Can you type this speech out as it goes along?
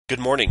Good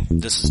morning.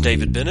 This is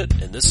David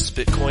Bennett, and this is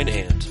Bitcoin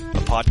And,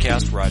 a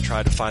podcast where I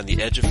try to find the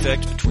edge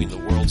effect between the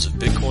worlds of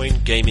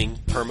Bitcoin, gaming,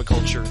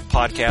 permaculture,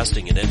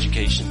 podcasting, and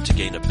education to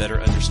gain a better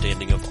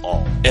understanding of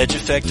all. Edge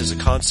effect is a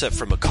concept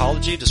from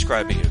ecology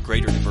describing a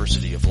greater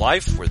diversity of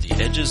life where the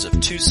edges of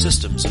two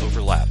systems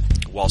overlap.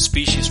 While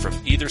species from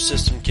either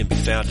system can be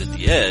found at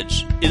the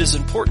edge, it is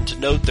important to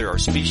note there are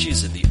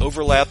species in the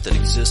overlap that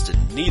exist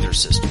in neither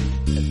system,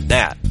 and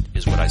that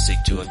is what I seek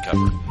to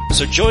uncover.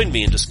 So join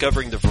me in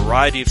discovering the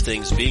variety of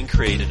things being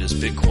created as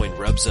Bitcoin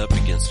rubs up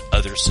against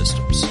other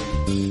systems.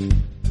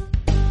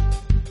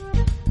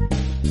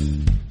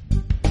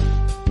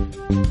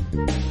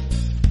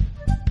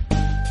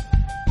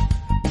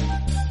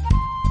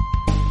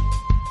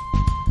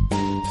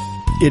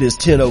 It is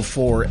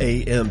 10:04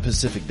 a.m.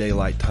 Pacific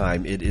Daylight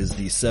Time. It is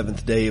the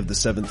 7th day of the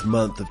 7th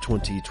month of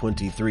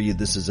 2023.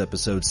 This is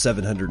episode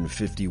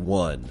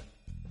 751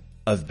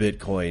 of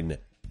Bitcoin.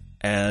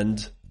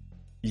 And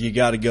you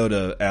got to go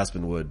to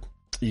Aspenwood.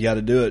 You got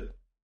to do it.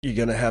 You're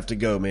going to have to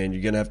go, man.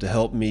 You're going to have to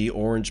help me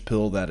orange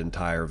pill that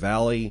entire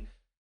valley.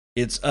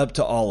 It's up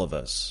to all of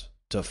us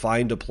to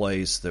find a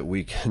place that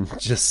we can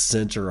just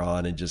center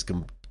on and just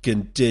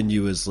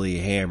continuously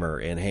hammer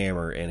and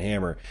hammer and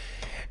hammer.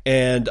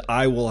 And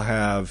I will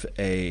have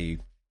a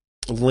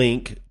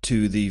link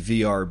to the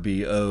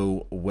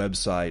VRBO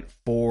website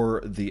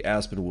for the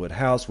Aspenwood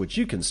house, which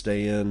you can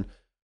stay in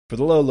for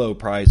the low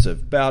price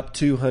of about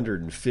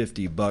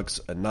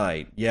 $250 a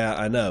night. Yeah,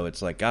 I know.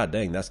 It's like, God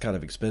dang, that's kind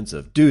of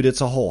expensive. Dude,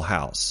 it's a whole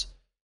house.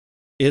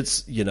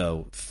 It's,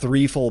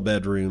 3 full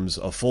bedrooms,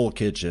 a full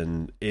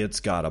kitchen. It's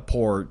got a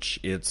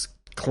porch. It's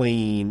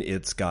clean.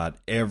 It's got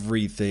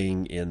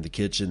everything in the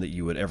kitchen that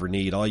you would ever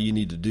need. All you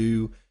need to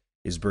do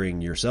is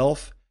bring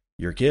yourself,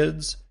 your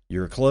kids,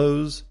 your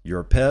clothes,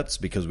 your pets,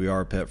 because we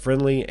are pet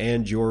friendly,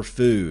 and your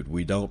food.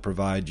 We don't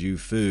provide you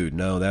food.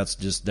 No, that's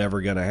just never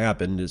going to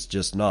happen. It's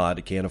just not.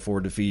 It can't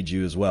afford to feed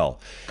you as well.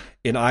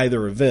 In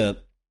either event,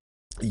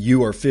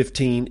 you are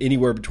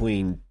anywhere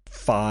between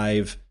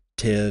 5,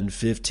 10,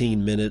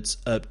 15 minutes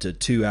up to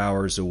 2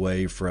 hours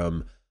away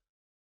from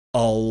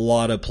a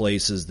lot of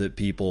places that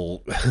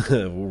people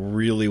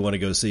really want to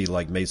go see,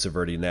 like Mesa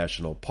Verde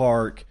National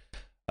Park.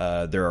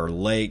 There are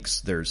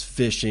lakes, there's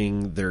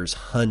fishing, there's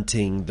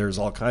hunting, there's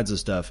all kinds of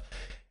stuff.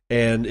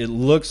 And it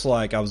looks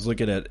like I was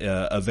looking at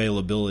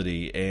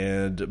availability,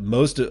 and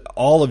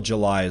all of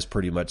July is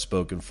pretty much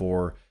spoken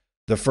for.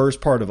 The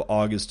first part of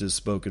August is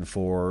spoken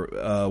for.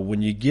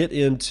 When you get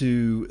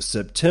into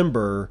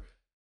September,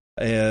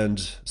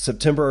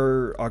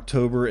 October,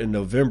 and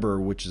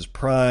November, which is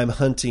prime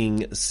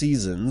hunting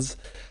seasons,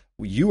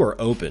 you are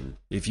open.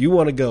 If you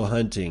want to go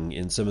hunting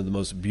in some of the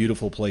most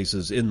beautiful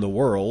places in the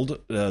world,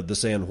 the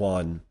San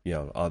Juan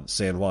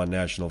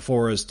National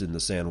Forest and the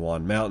San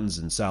Juan Mountains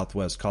in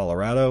southwest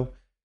Colorado,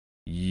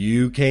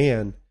 you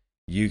can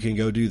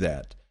go do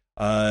that.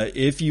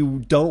 If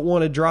you don't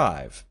want to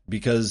drive,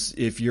 because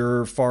if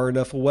you're far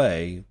enough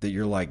away that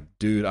you're like,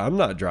 dude, I'm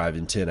not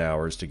driving 10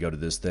 hours to go to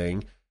this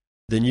thing,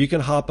 then you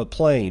can hop a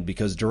plane,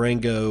 because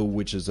Durango,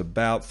 which is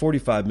about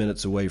 45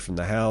 minutes away from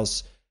the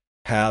house,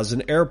 has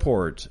an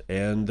airport,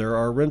 and there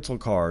are rental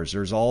cars.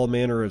 There's all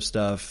manner of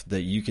stuff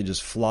that you can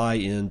just fly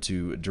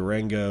into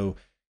Durango.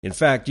 In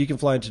fact, you can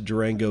fly into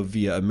Durango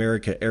via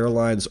America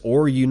Airlines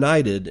or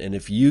United, and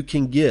if you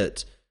can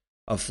get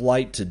a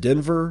flight to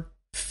Denver,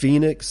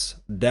 Phoenix,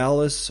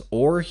 Dallas,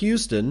 or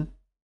Houston,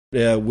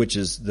 which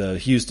is the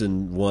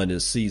Houston one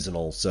is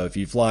seasonal. So if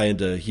you fly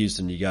into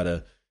Houston, you got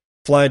to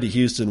fly into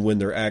Houston when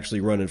they're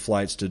actually running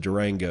flights to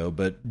Durango.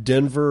 But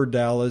Denver,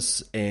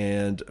 Dallas,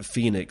 and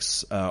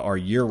Phoenix are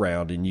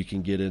year-round, and you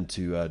can get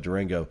into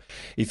Durango.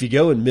 If you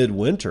go in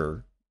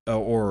midwinter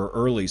or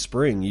early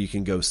spring, you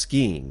can go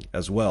skiing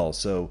as well.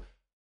 So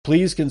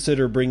please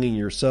consider bringing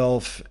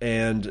yourself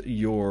and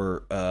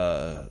your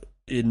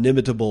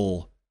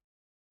inimitable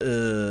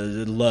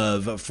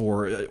love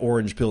for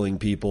orange pilling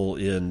people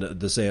in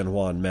the San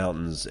Juan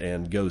Mountains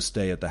and go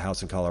stay at the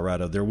house in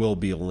Colorado. There will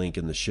be a link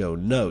in the show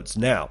notes.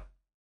 Now,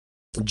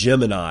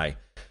 Gemini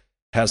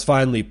has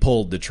finally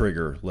pulled the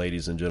trigger,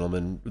 ladies and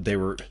gentlemen. They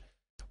were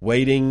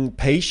waiting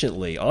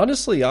patiently.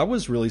 Honestly, I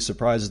was really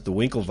surprised that the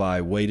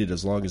Winklevi waited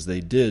as long as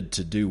they did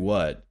to do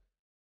what?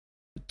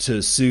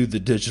 To sue the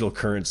digital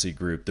currency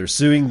group. They're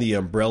suing the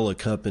umbrella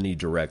company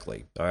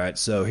directly. All right,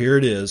 so here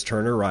it is.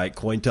 Turner Wright,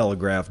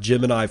 Cointelegraph.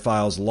 Gemini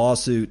files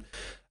lawsuit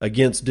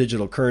against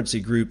digital currency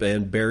group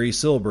and Barry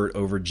Silbert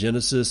over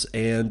Genesis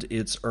and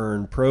its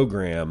Earn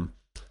program.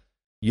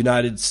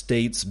 United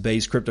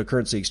States-based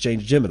cryptocurrency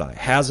exchange Gemini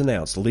has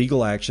announced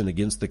legal action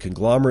against the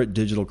conglomerate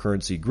Digital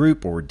Currency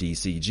Group, or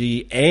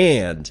DCG,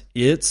 and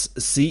its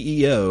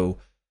CEO,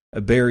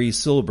 Barry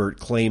Silbert,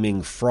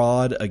 claiming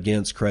fraud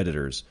against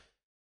creditors.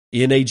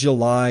 In a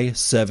July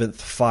 7th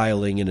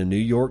filing in a New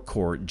York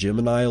court,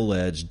 Gemini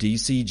alleged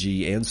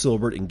DCG and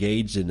Silbert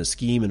engaged in a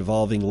scheme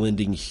involving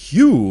lending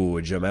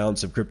huge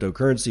amounts of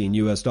cryptocurrency in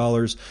U.S.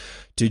 dollars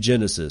to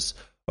Genesis.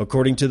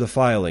 According to the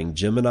filing,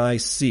 Gemini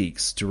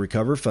seeks to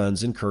recover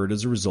funds incurred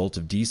as a result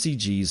of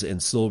DCG's and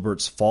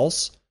Silbert's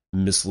false,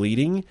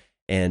 misleading,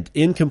 and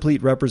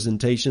incomplete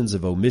representations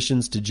of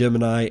omissions to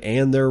Gemini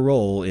and their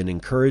role in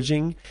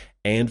encouraging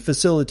and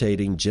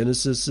facilitating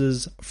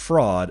Genesis's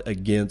fraud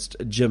against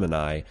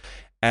Gemini,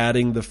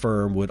 adding the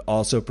firm would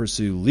also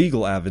pursue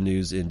legal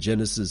avenues in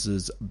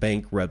Genesis's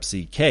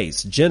bankruptcy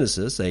case.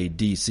 Genesis, a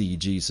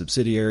DCG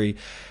subsidiary,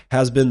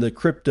 has been the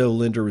crypto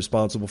lender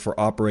responsible for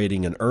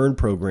operating an earn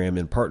program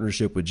in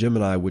partnership with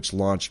Gemini, which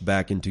launched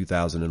back in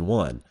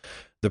 2001.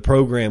 The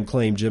program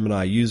claimed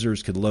Gemini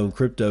users could loan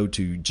crypto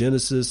to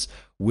Genesis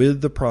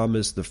with the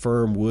promise the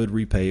firm would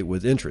repay it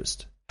with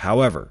interest.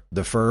 However,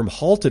 the firm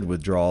halted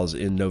withdrawals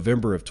in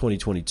November of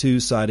 2022,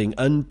 citing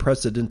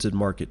unprecedented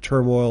market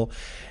turmoil,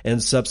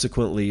 and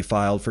subsequently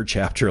filed for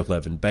Chapter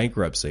 11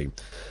 bankruptcy.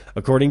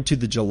 According to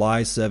the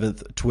July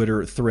 7th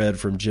Twitter thread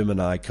from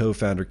Gemini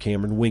co-founder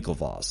Cameron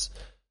Winklevoss,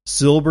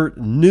 Silbert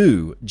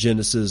knew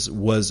Genesis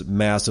was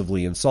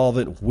massively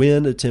insolvent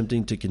when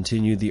attempting to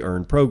continue the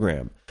earn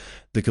program.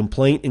 The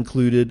complaint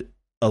included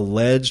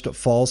alleged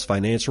false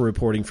financial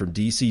reporting from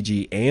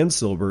DCG and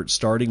Silbert,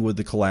 starting with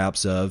the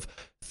collapse of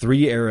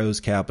Three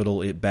Arrows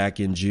Capital back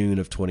in June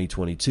of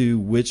 2022,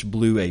 which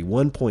blew a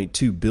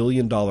 $1.2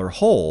 billion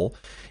hole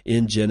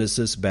in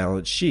Genesis'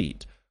 balance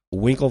sheet.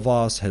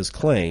 Winklevoss has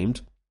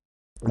claimed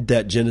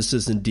that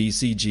Genesis and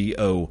DCG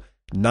owe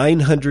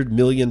 $900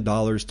 million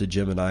to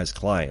Gemini's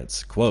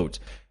clients. Quote,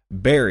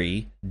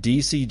 Barry,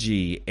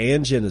 DCG,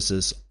 and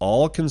Genesis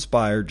all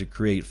conspired to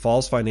create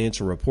false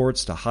financial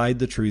reports to hide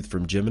the truth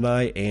from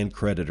Gemini and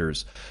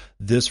creditors.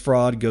 This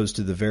fraud goes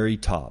to the very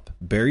top.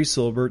 Barry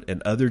Silbert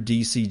and other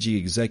DCG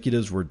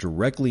executives were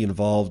directly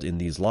involved in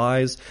these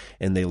lies,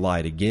 and they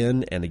lied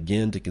again and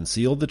again to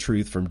conceal the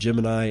truth from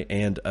Gemini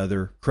and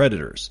other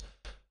creditors.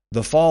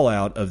 The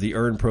fallout of the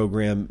earn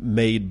program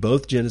made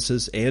both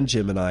Genesis and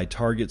Gemini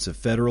targets of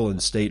federal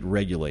and state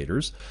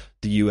regulators.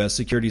 The U.S.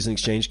 Securities and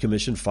Exchange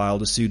Commission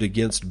filed a suit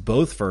against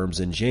both firms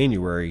in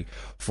January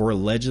for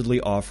allegedly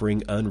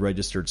offering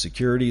unregistered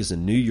securities,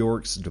 and New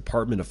York's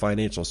Department of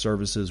Financial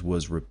Services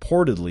was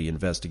reportedly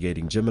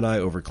investigating Gemini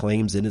over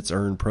claims in its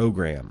earn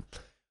program.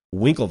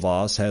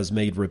 Winklevoss has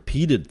made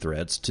repeated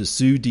threats to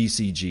sue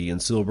DCG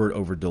and Silbert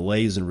over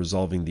delays in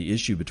resolving the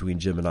issue between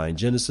Gemini and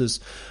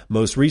Genesis,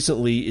 most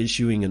recently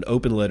issuing an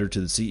open letter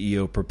to the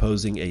CEO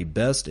proposing a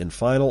best and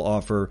final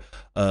offer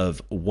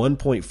of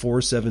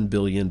 $1.47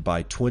 billion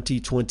by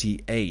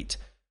 2028.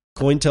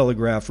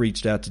 Cointelegraph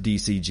reached out to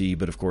DCG,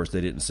 but of course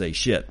they didn't say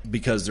shit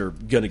because they're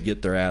going to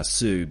get their ass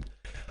sued.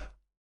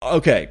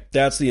 Okay,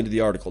 that's the end of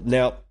the article.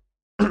 Now,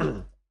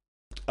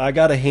 I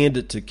got to hand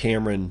it to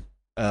Cameron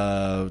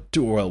to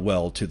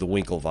the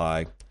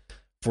Winklevi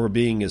for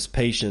being as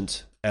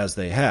patient as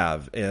they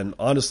have. And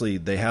honestly,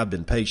 they have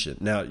been patient.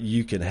 Now,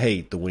 you can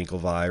hate the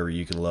Winklevi or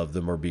you can love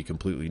them or be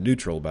completely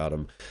neutral about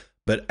them,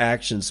 but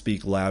actions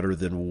speak louder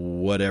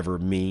than whatever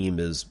meme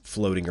is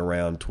floating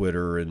around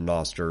Twitter and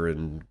Nostr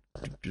and,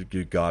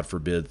 God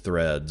forbid,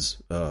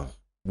 Threads.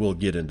 We'll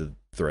get into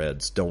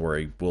Threads. Don't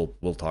worry.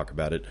 We'll talk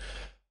about it.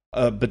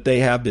 But they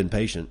have been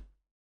patient.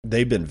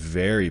 They've been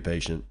very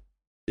patient.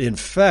 In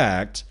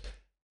fact,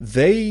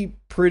 they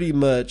pretty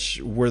much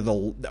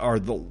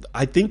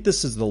I think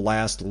this is the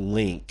last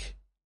link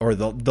or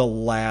the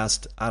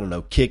last,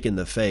 kick in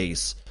the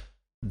face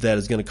that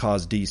is going to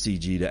cause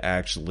DCG to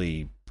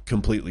actually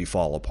completely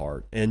fall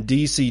apart. And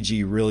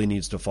DCG really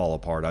needs to fall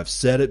apart. I've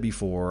said it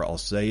before. I'll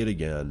say it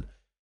again.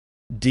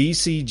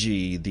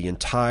 DCG, the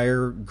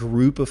entire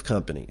group of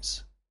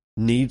companies,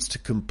 needs to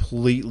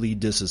completely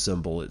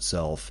disassemble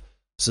itself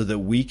so that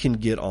we can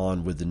get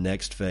on with the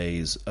next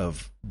phase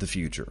of the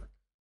future.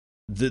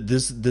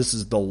 This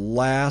is the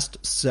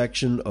last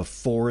section of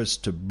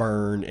forest to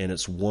burn, and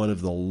it's one of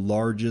the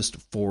largest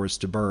forests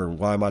to burn.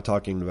 Why am I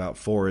talking about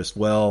forest?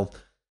 Well,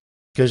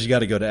 because you got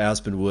to go to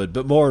Aspenwood,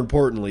 but more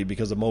importantly,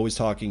 because I'm always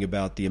talking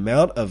about the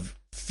amount of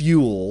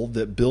fuel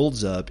that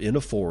builds up in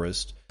a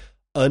forest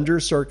under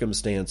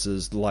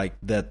circumstances like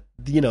that.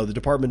 The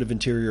Department of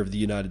Interior of the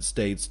United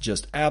States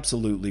just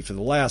absolutely, for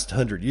the last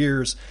 100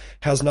 years,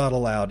 has not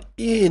allowed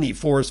any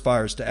forest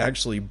fires to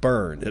actually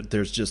burn.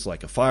 There's just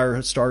like a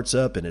fire starts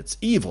up and it's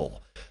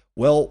evil.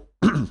 Well,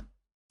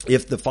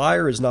 if the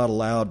fire is not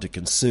allowed to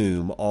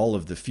consume all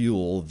of the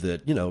fuel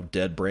that,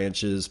 dead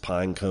branches,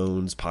 pine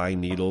cones,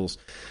 pine needles,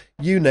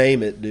 you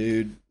name it,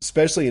 dude,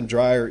 especially in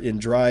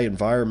dry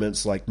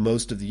environments like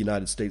most of the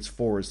United States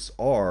forests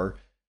are,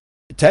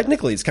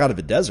 technically it's kind of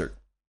a desert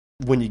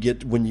when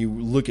you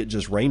look at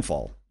just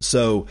rainfall.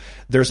 So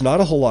there's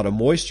not a whole lot of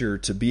moisture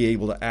to be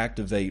able to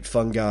activate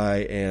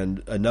fungi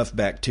and enough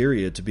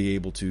bacteria to be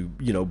able to,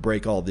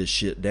 break all this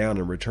shit down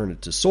and return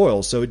it to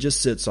soil. So it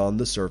just sits on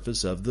the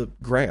surface of the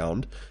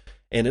ground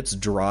and it's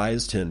dry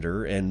as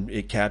tinder and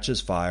it catches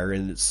fire,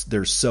 and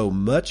there's so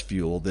much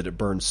fuel that it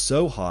burns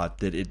so hot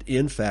that it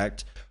in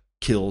fact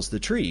kills the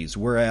trees.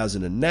 Whereas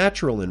in a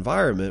natural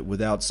environment,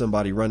 without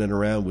somebody running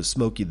around with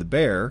Smokey the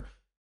Bear,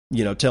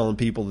 telling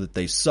people that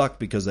they suck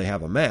because they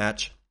have a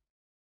match,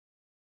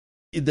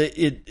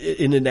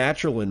 in a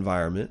natural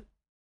environment,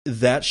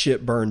 that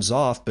shit burns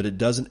off, but it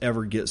doesn't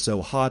ever get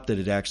so hot that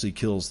it actually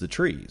kills the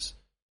trees.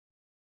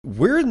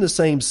 We're in the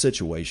same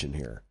situation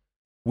here.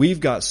 We've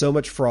got so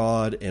much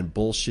fraud and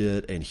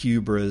bullshit and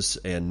hubris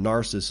and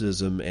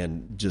narcissism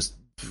and just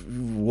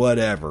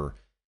whatever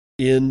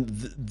in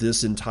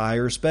this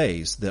entire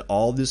space that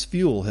all this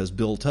fuel has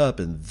built up,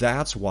 and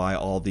that's why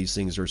all these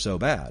things are so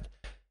bad.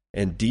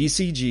 And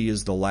DCG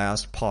is the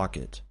last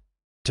pocket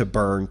to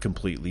burn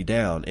completely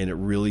down, and it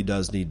really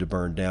does need to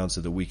burn down so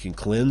that we can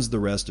cleanse the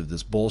rest of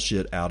this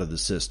bullshit out of the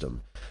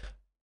system.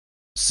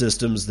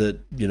 Systems that,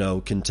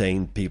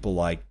 contain people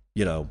like,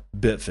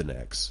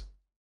 Bitfinex,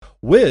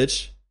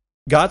 which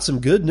got some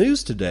good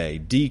news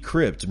today.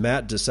 Decrypt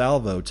Matt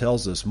DeSalvo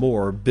tells us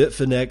more.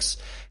 Bitfinex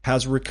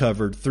has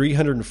recovered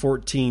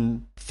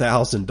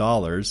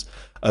 $314,000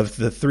 of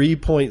the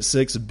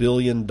 $3.6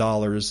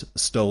 billion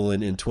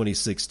stolen in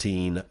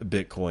 2016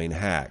 Bitcoin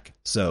hack.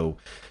 So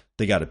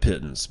they got a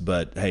pittance,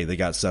 but hey, they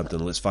got something.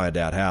 Let's find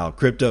out how.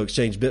 Crypto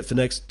exchange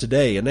Bitfinex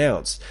today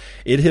announced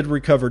it had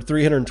recovered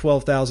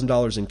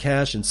 $312,000 in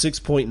cash and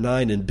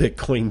 6.9 in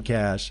Bitcoin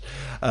cash,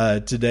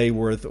 today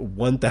worth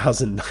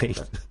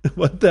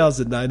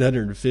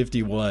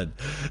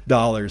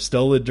 $1,951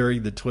 stolen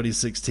during the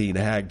 2016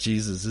 hack.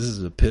 Jesus, this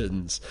is a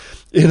pittance.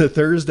 In a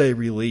Thursday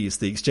release,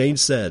 the exchange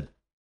said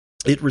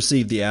it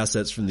received the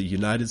assets from the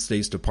United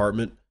States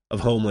Department of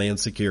Homeland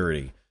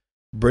Security.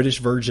 British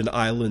Virgin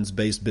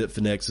Islands-based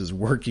Bitfinex is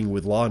working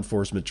with law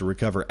enforcement to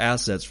recover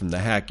assets from the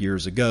hack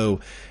years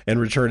ago and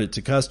return it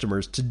to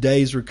customers.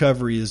 Today's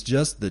recovery is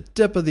just the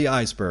tip of the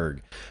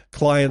iceberg.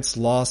 Clients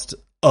lost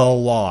a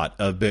lot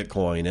of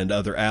Bitcoin and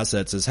other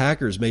assets as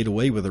hackers made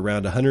away with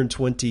around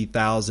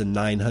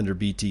 120,900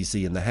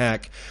 BTC in the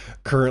hack,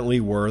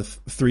 currently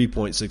worth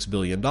 $3.6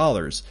 billion.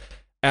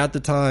 At the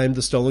time,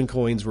 the stolen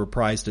coins were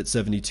priced at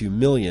 $72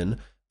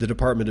 million. The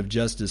Department of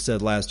Justice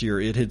said last year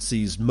it had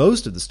seized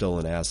most of the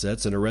stolen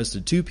assets and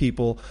arrested 2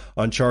 people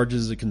on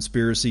charges of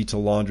conspiracy to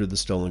launder the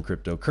stolen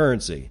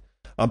cryptocurrency.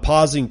 I'm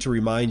pausing to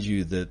remind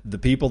you that the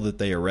people that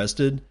they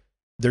arrested,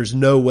 there's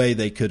no way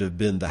they could have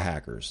been the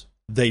hackers.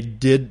 They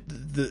did.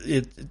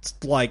 It's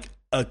like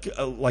a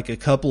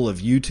couple of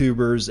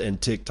YouTubers and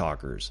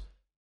TikTokers.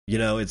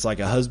 It's like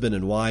a husband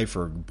and wife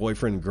or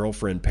boyfriend and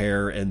girlfriend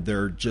pair, and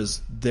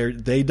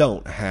they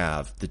don't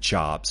have the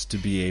chops to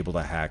be able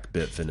to hack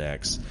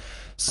Bitfinex.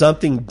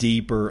 Something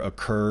deeper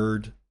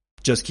occurred.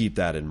 Just keep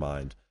that in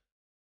mind.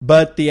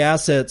 But the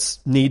assets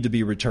need to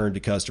be returned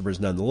to customers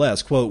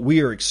nonetheless. Quote,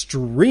 "We are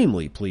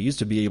extremely pleased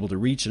to be able to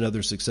reach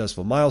another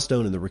successful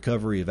milestone in the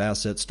recovery of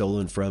assets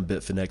stolen from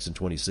Bitfinex in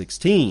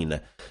 2016,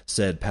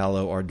 said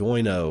Paolo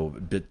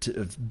Ardoino,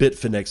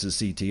 Bitfinex's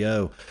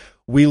CTO.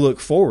 We look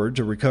forward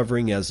to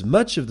recovering as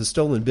much of the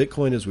stolen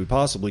Bitcoin as we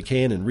possibly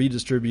can and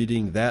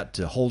redistributing that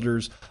to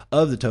holders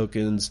of the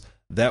tokens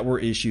that were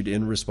issued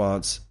in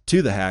response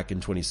to the hack in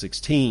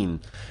 2016.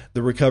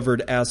 The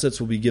recovered assets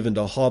will be given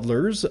to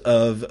hodlers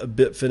of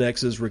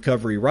Bitfinex's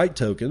recovery right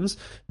tokens,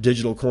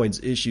 digital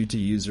coins issued to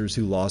users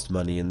who lost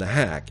money in the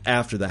hack.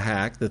 After the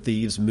hack, the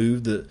thieves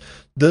moved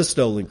the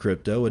stolen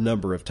crypto a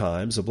number of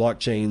times. A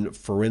blockchain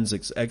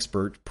forensics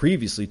expert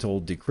previously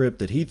told Decrypt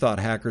that he thought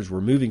hackers were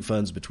moving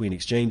funds between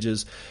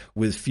exchanges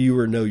with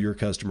fewer know your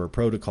customer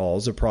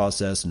protocols, a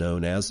process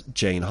known as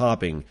chain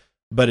hopping.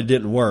 But it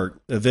didn't work.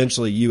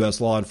 Eventually,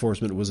 U.S. law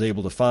enforcement was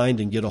able to find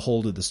and get a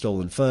hold of the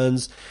stolen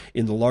funds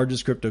in the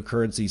largest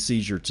cryptocurrency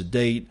seizure to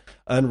date,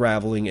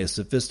 unraveling a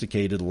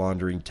sophisticated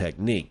laundering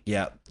technique.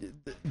 Yeah,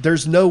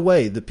 there's no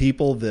way the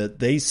people that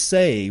they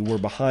say were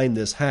behind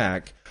this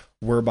hack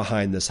were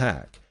behind this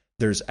hack.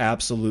 There's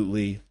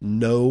absolutely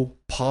no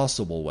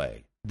possible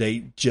way.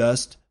 They're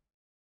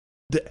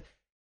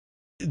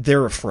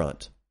a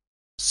front.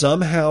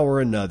 Somehow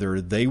or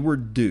another, they were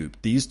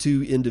duped. These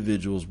 2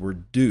 individuals were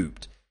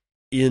duped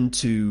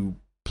into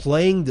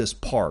playing this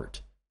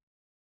part,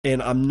 and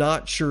I'm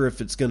not sure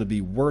if it's going to be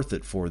worth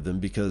it for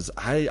them, because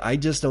I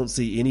just don't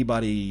see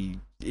anybody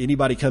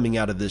coming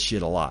out of this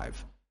shit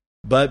alive.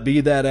 But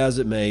be that as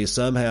it may,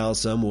 somehow,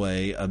 some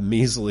way, a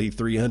measly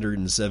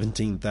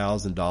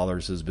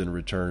 $317,000 has been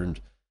returned,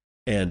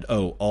 and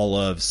all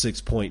of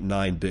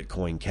 6.9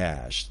 Bitcoin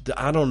cash.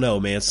 I don't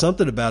know, man.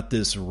 Something about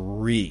this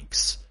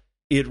reeks.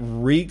 It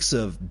reeks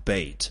of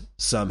bait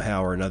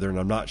somehow or another, and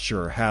I'm not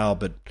sure how,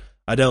 but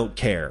I don't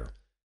care.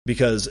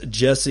 Because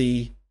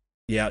Jesse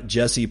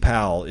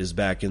Powell is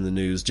back in the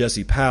news.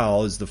 Jesse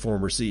Powell is the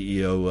former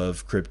CEO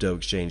of crypto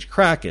exchange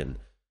Kraken.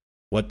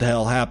 What the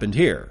hell happened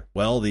here?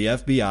 Well, the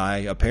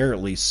FBI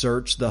apparently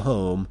searched the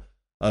home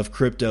of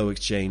crypto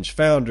exchange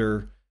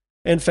founder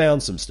and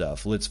found some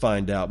stuff. Let's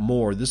find out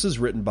more. This is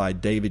written by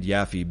David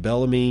Yaffe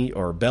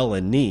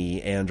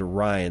Bellany and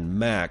Ryan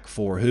Mack,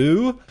 for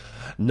who?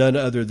 None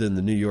other than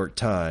the New York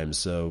Times,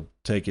 so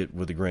take it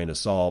with a grain of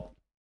salt.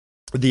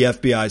 The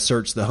FBI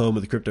searched the home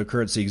of the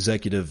cryptocurrency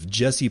executive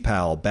Jesse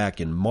Powell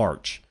back in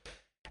March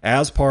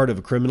as part of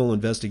a criminal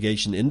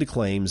investigation into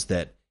claims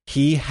that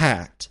he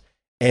hacked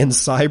and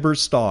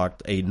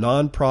cyber-stalked a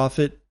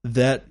nonprofit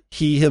that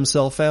he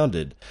himself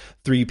founded,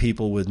 3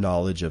 people with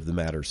knowledge of the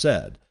matter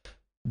said.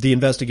 The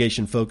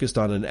investigation focused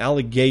on an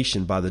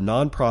allegation by the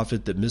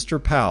nonprofit that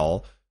Mr.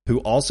 Powell, who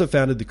also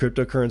founded the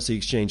cryptocurrency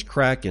exchange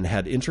Kraken,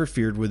 had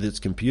interfered with its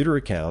computer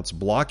accounts,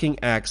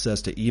 blocking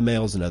access to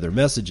emails and other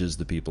messages,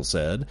 the people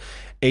said.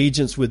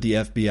 Agents with the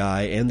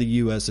FBI and the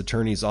U.S.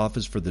 Attorney's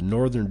Office for the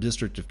Northern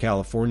District of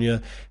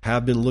California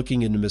have been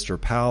looking into Mr.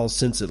 Powell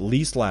since at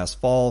least last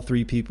fall,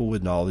 3 people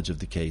with knowledge of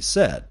the case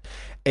said.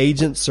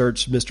 Agents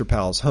searched Mr.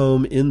 Powell's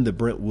home in the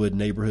Brentwood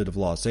neighborhood of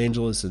Los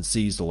Angeles and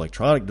seized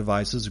electronic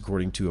devices,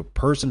 according to a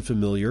person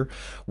familiar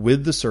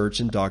with the search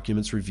and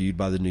documents reviewed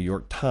by the New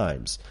York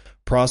Times.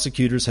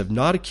 Prosecutors have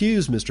not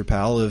accused Mr.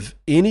 Powell of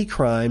any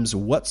crimes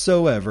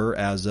whatsoever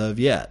as of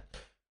yet.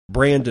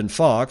 Brandon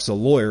Fox, a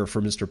lawyer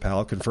for Mr.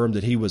 Powell, confirmed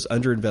that he was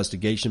under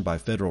investigation by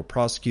federal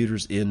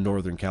prosecutors in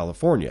Northern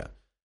California.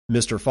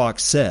 Mr.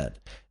 Fox said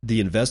the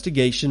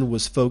investigation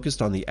was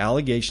focused on the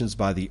allegations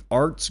by the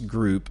arts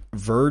group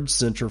Verge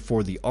Center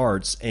for the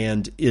Arts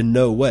and in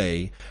no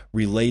way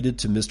related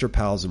to Mr.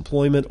 Powell's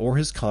employment or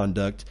his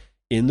conduct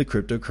in the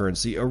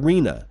cryptocurrency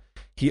arena.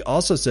 He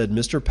also said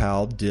Mr.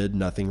 Powell did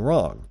nothing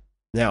wrong.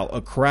 Now,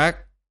 a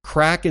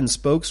Kraken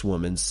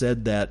spokeswoman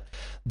said that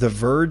the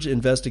Verge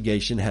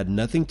investigation had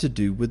nothing to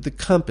do with the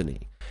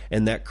company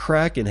and that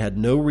Kraken had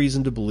no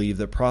reason to believe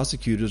that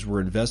prosecutors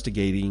were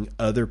investigating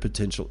other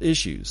potential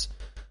issues.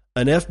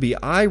 An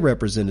FBI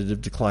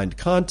representative declined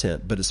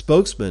content, but a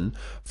spokesman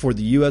for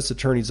the U.S.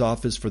 Attorney's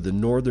Office for the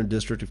Northern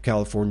District of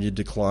California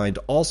declined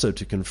also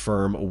to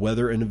confirm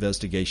whether an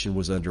investigation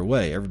was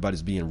underway.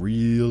 Everybody's being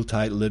real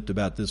tight-lipped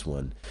about this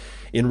one.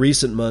 In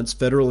recent months,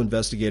 federal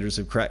investigators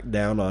have cracked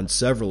down on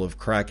several of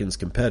Kraken's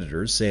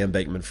competitors. Sam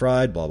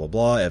Bankman-Fried, blah, blah,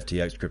 blah,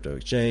 FTX Crypto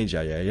Exchange,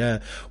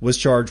 was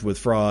charged with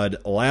fraud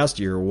last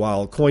year,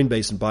 while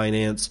Coinbase and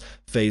Binance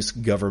face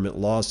government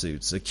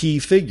lawsuits. A key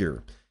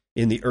figure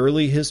in the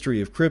early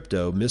history of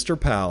crypto, Mr.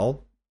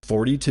 Powell,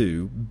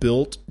 42,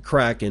 built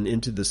Kraken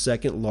into the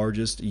second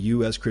largest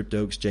U.S.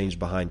 crypto exchange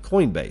behind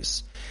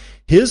Coinbase.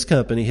 His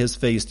company has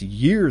faced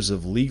years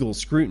of legal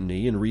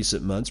scrutiny. In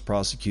recent months,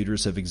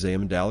 prosecutors have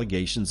examined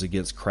allegations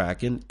against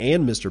Kraken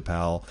and Mr.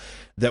 Powell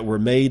that were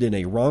made in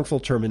a wrongful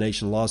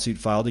termination lawsuit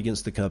filed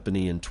against the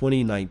company in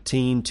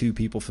 2019, 2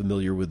 people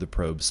familiar with the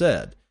probe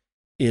said.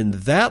 In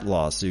that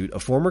lawsuit, a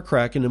former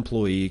Kraken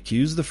employee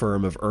accused the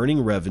firm of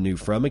earning revenue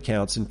from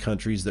accounts in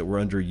countries that were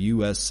under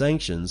U.S.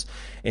 sanctions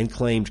and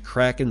claimed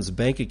Kraken's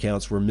bank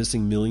accounts were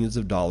missing millions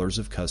of dollars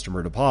of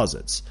customer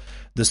deposits.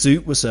 The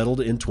suit was settled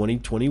in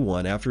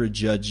 2021 after a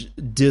judge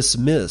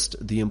dismissed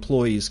the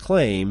employee's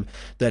claim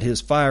that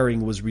his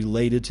firing was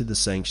related to the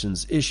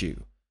sanctions issue.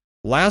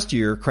 Last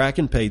year,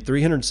 Kraken paid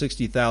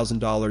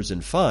 $360,000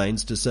 in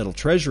fines to settle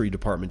Treasury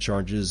Department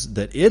charges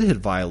that it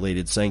had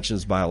violated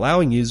sanctions by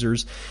allowing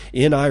users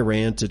in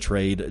Iran to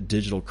trade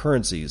digital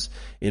currencies.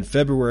 In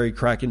February,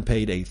 Kraken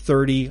paid a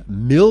 $30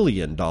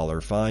 million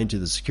fine to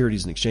the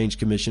Securities and Exchange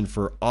Commission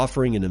for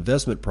offering an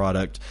investment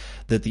product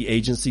that the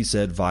agency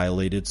said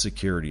violated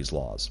securities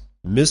laws.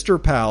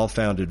 Mr. Powell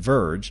founded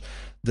Verge,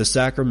 the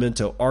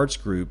Sacramento arts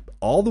group,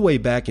 all the way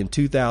back in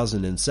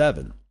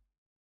 2007.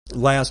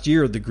 Last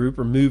year, the group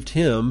removed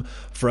him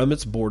from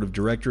its board of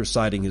directors,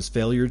 citing his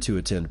failure to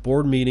attend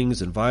board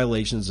meetings and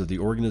violations of the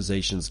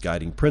organization's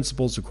guiding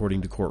principles,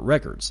 according to court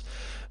records.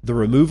 The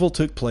removal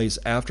took place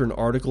after an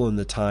article in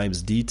the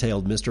Times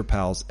detailed Mr.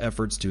 Powell's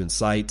efforts to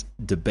incite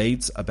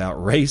debates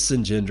about race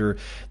and gender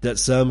that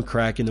some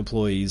Kraken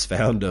employees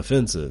found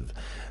offensive.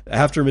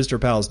 After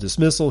Mr. Powell's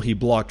dismissal, he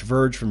blocked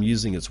Verge from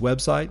using its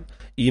website,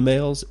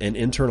 emails, and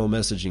internal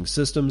messaging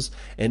systems,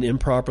 and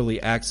improperly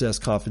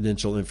accessed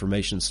confidential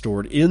information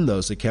stored in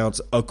those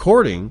accounts,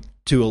 according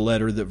to a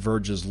letter that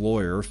Verge's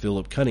lawyer,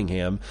 Philip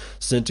Cunningham,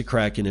 sent to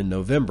Kraken in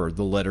November.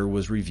 The letter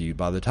was reviewed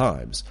by the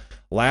Times.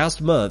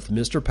 Last month,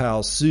 Mr.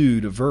 Powell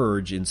sued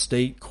Verge in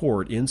state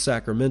court in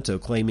Sacramento,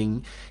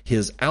 claiming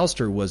his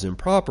ouster was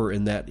improper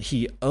and that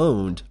he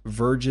owned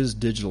Verge's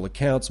digital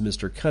accounts.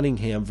 Mr.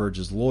 Cunningham,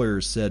 Verge's lawyer,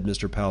 said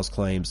Mr. Powell's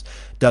claims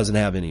doesn't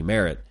have any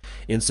merit.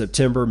 In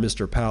September,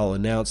 Mr. Powell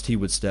announced he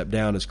would step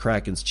down as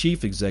Kraken's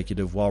chief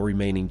executive while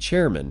remaining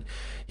chairman.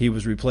 He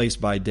was replaced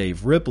by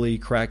Dave Ripley,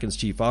 Kraken's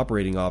chief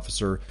operating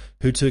officer,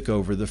 who took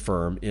over the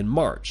firm in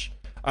March.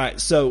 All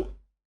right, so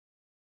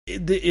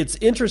it's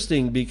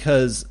interesting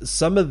because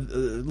some of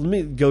let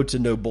me go to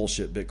No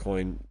Bullshit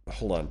Bitcoin.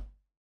 Hold on.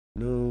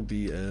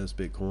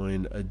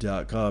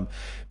 NoBSBitcoin.com,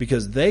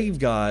 because they've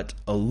got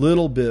a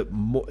little bit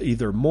more,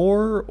 either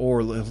more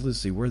or let's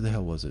see, where the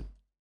hell was it?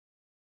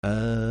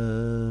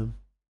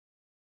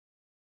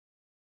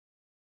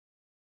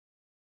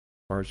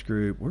 Arts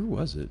Group, where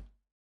was it?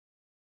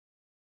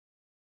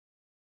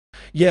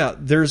 Yeah,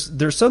 there's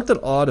something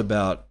odd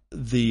about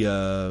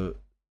the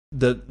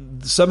that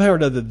somehow or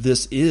another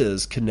this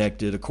is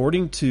connected,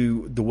 according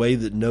to the way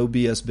that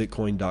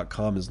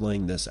NoBSBitcoin.com is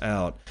laying this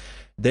out.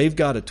 They've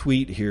got a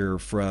tweet here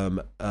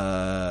from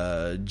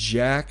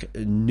Jack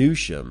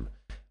Newsham,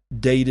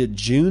 dated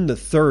June the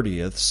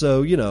 30th,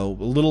 so, a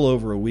little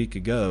over a week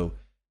ago.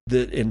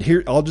 And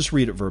here, I'll just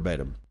read it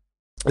verbatim.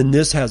 And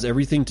this has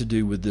everything to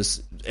do with this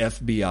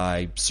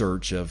FBI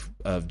search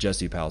of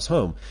Jesse Powell's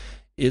home.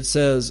 It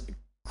says,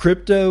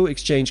 Crypto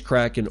exchange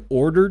Kraken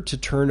ordered to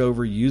turn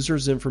over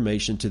users'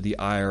 information to the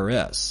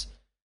IRS.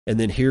 And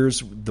then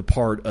here's the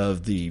part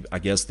of the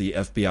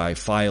FBI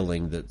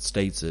filing that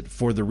states it.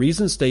 For the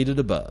reasons stated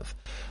above,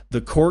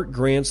 the court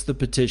grants the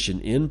petition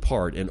in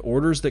part and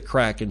orders that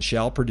Kraken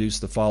shall produce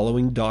the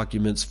following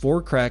documents for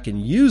Kraken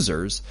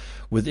users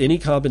with any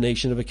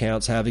combination of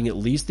accounts having at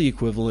least the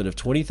equivalent of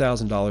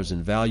 $20,000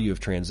 in value of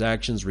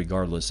transactions,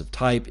 regardless of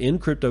type, in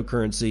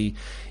cryptocurrency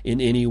in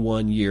any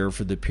 1 year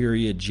for the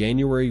period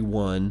January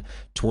 1,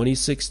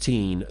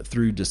 2016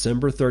 through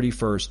December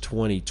 31st,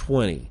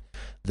 2020.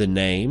 The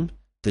name,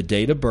 the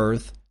date of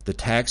birth, the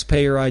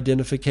taxpayer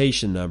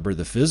identification number,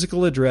 the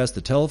physical address,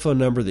 the telephone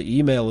number, the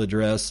email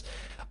address,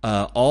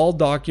 all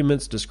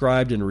documents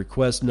described in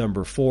request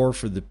number 4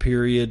 for the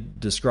period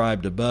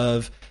described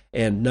above,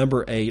 and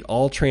number 8,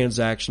 all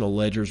transactional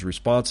ledgers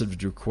responsive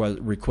to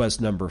request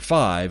number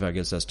 5, I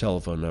guess that's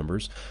telephone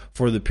numbers,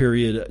 for the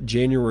period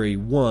January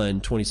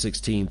 1,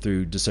 2016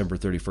 through December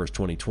 31st,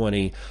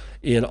 2020.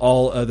 In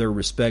all other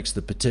respects,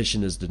 the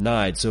petition is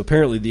denied. So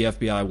apparently the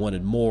FBI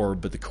wanted more,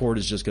 but the court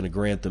is just going to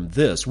grant them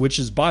this, which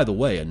is, by the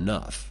way,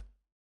 enough,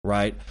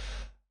 right?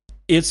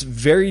 It's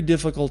very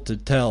difficult to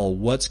tell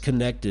what's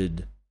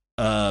connected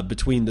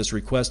between this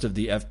request of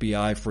the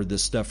FBI for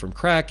this stuff from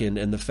Kraken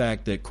and the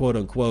fact that, quote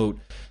unquote,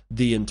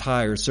 the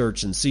entire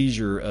search and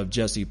seizure of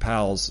Jesse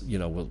Powell's,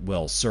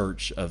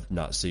 search of,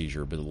 not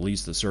seizure, but at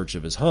least the search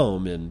of his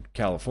home in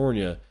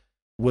California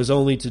was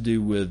only to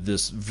do with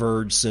this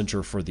Verge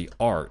Center for the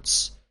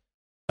Arts.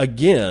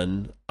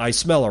 Again, I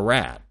smell a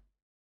rat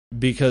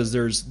because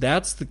there's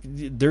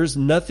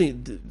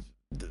nothing.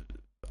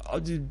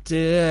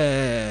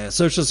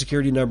 Social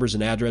security numbers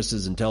and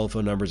addresses and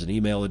telephone numbers and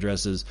email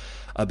addresses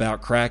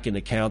about Kraken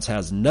accounts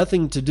has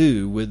nothing to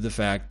do with the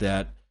fact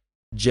that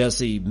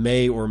Jesse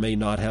may or may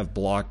not have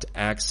blocked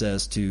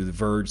access to the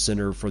Verge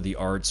Center for the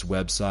Arts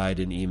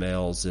website and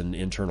emails and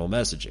internal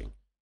messaging.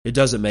 It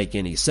doesn't make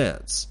any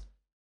sense.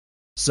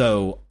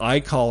 So I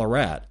call a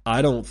rat.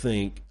 I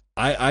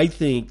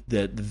think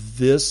that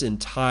this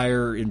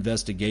entire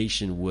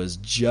investigation was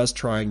just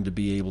trying to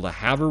be able to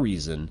have a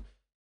reason,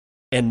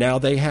 and now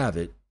they have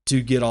it,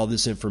 to get all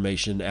this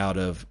information out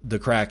of the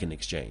Kraken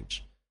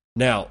exchange.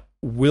 Now,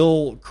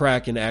 will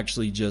Kraken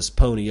actually just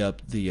pony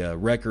up the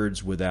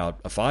records without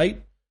a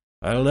fight?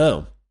 I don't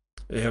know.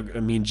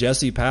 I mean,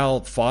 Jesse Powell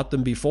fought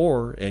them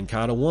before and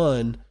kind of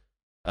won,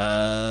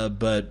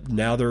 but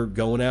now they're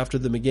going after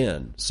them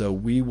again. So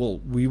we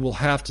will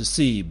have to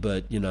see,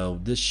 but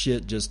this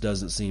shit just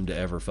doesn't seem to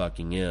ever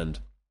fucking end.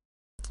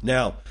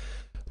 Now,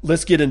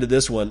 let's get into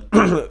this one.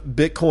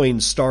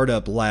 Bitcoin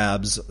Startup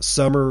Labs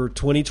Summer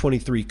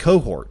 2023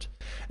 cohort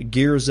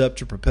gears up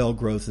to propel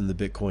growth in the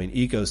Bitcoin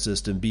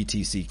ecosystem.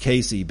 BTC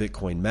Casey,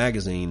 Bitcoin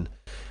Magazine.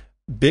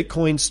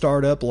 Bitcoin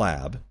Startup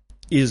Lab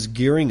is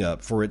gearing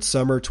up for its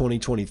summer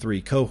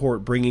 2023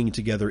 cohort, bringing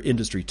together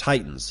industry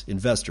titans,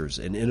 investors,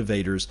 and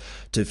innovators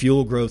to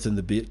fuel growth in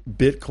the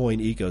Bitcoin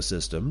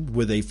ecosystem.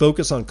 With a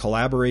focus on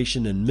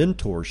collaboration and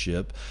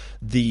mentorship,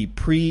 the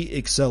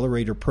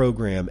Pre-Accelerator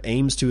program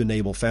aims to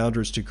enable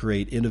founders to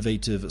create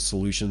innovative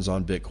solutions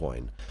on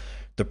Bitcoin.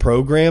 The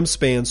program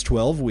spans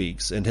 12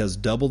 weeks and has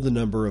doubled the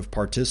number of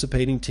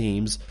participating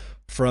teams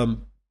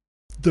from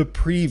the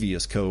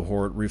previous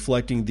cohort,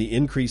 reflecting the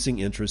increasing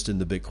interest in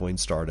the Bitcoin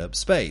startup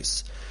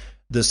space.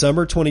 The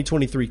summer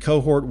 2023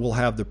 cohort will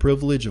have the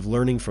privilege of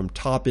learning from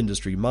top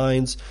industry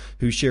minds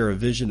who share a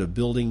vision of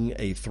building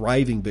a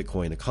thriving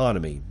Bitcoin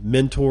economy.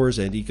 Mentors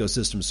and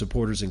ecosystem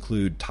supporters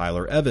include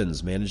Tyler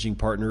Evans, managing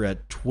partner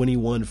at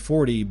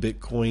 2140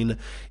 Bitcoin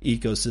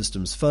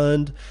Ecosystems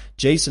Fund,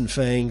 Jason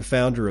Fang,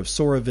 founder of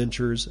Sora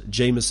Ventures,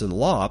 Jameson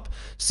Lopp,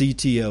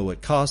 CTO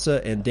at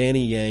Casa, and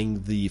Danny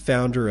Yang, the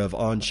founder of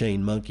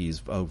On-Chain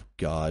Monkeys. Oh,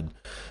 God.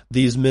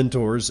 These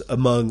mentors,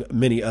 among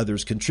many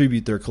others,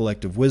 contribute their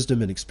collective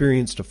wisdom and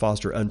experience to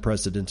foster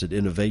unprecedented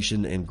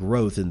innovation and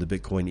growth in the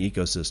Bitcoin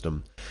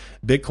ecosystem.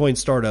 Bitcoin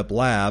Startup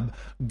Lab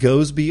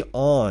goes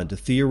beyond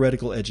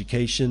theoretical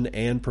education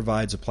and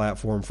provides a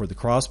platform for the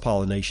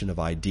cross-pollination of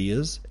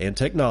ideas and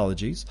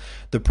technologies.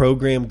 The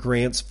program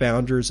grants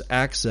founders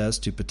access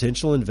to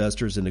potential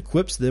investors and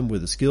equips them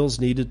with the skills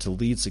needed to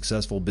lead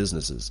successful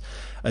businesses.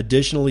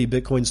 Additionally,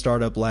 Bitcoin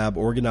Startup Lab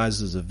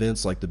organizes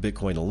events like the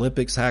Bitcoin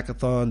Olympics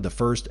Hackathon, the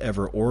first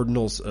ever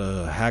Ordinals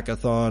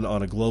Hackathon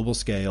on a global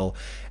scale,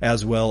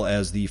 as well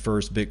as the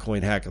first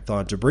Bitcoin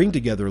Hackathon to bring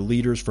together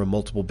leaders from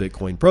multiple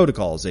Bitcoin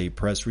protocols, a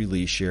press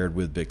release shared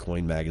with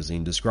Bitcoin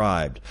Magazine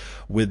described,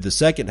 with the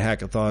second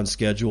hackathon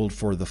scheduled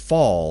for the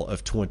fall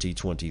of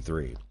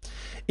 2023.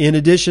 In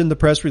addition, the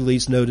press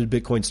release noted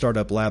Bitcoin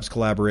Startup Labs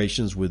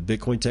collaborations with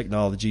Bitcoin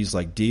technologies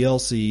like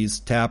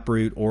DLCs,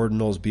 Taproot,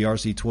 Ordinals,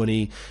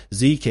 BRC20,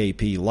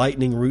 ZKP,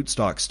 Lightning,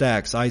 Rootstock,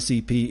 Stacks,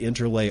 ICP,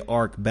 Interlay,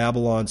 Arc,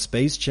 Babylon,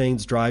 Space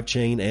Chains, Drive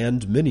Chain,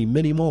 and many,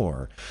 many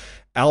more.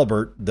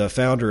 Albert, the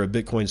founder of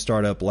Bitcoin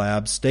Startup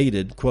Labs,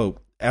 stated,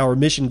 quote, "Our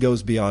mission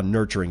goes beyond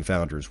nurturing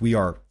founders. We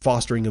are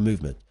fostering a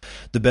movement.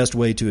 The best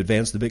way to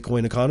advance the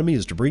Bitcoin economy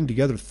is to bring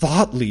together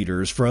thought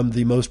leaders from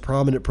the most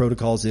prominent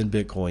protocols in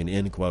Bitcoin,"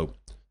 end quote.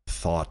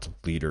 thought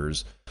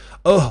leaders.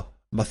 Oh,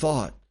 my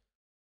thought.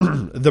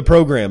 The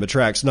program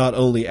attracts not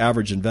only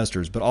average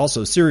investors, but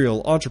also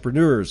serial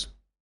entrepreneurs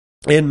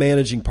and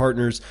managing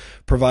partners,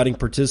 providing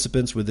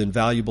participants with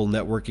invaluable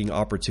networking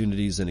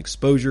opportunities and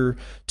exposure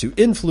to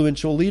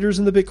influential leaders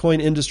in the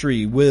Bitcoin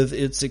industry. With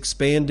its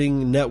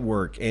expanding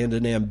network and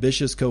an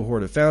ambitious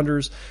cohort of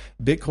founders,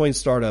 Bitcoin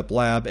Startup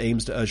Lab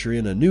aims to usher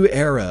in a new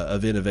era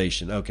of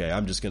innovation. Okay,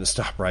 I'm just going to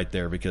stop right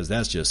there because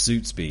that's just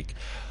suit speak.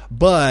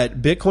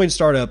 But Bitcoin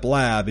Startup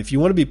Lab, if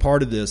you want to be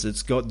part of this,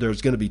 there's going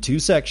to be 2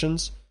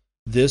 sections.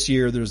 This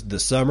year, there's the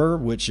summer,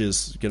 which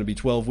is going to be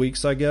 12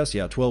 weeks, I guess.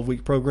 Yeah,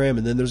 12-week program.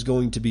 And then there's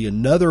going to be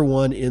another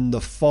one in the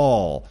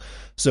fall.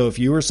 So if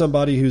you are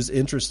somebody who's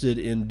interested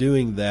in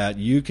doing that,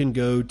 you can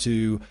go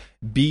to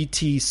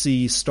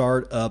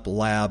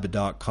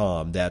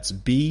btcstartuplab.com. That's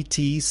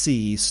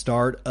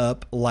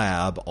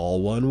btcstartuplab,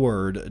 all one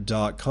word,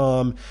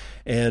 .com.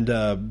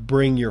 And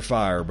bring your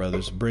fire,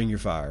 brothers. Bring your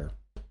fire.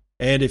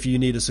 And if you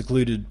need a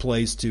secluded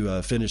place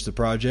to finish the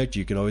project,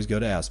 you can always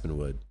go to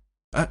Aspenwood.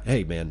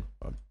 Hey, man,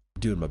 I'm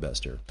doing my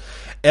best here.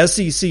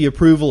 SEC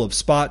approval of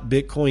spot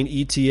Bitcoin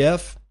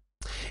ETF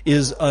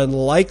is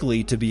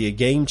unlikely to be a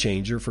game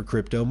changer for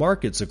crypto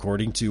markets,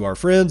 according to our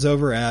friends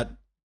over at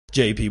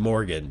JP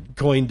Morgan.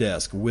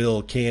 CoinDesk,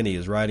 Will Canny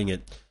is writing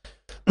it.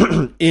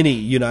 Any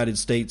United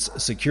States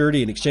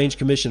Security and Exchange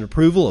Commission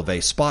approval of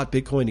a spot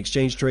Bitcoin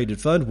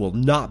exchange-traded fund will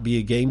not be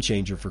a game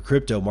changer for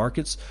crypto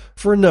markets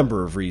for a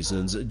number of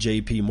reasons,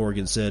 JP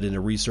Morgan said in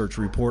a research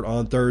report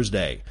on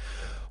Thursday.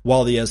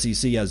 While the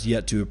SEC has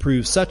yet to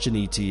approve such an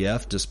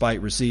ETF,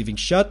 despite receiving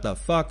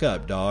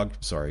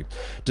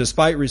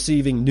despite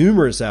receiving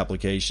numerous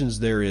applications,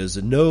 there is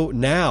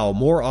now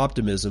more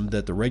optimism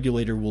that the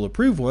regulator will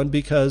approve one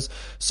because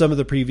some of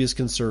the previous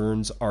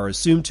concerns are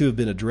assumed to have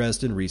been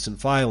addressed in recent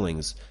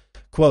filings.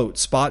 Quote,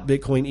 spot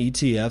Bitcoin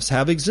ETFs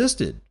have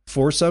existed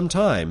for some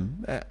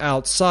time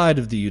outside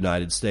of the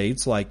United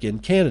States, like in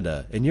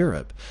Canada and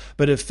Europe,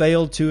 but have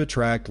failed to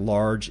attract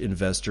large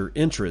investor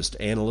interest.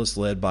 Analysts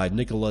led by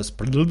Nicholas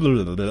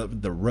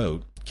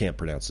can't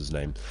pronounce his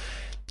name.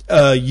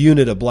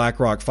 Unit of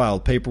BlackRock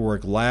filed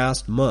paperwork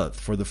last month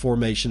for the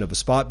formation of a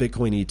spot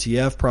Bitcoin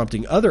ETF,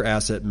 prompting other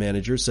asset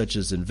managers such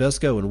as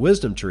Invesco and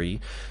WisdomTree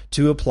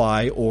to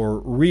apply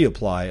or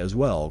reapply as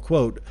well.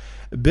 Quote,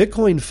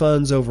 Bitcoin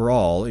funds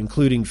overall,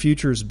 including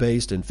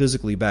futures-based and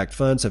physically backed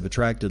funds, have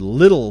attracted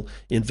little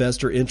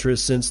investor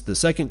interest since the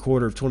second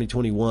quarter of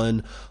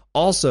 2021,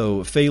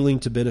 also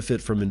failing to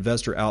benefit from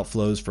investor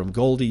outflows from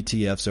gold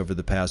ETFs over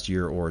the past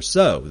year or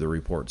so, the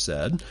report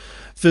said.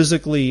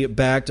 Physically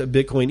backed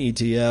Bitcoin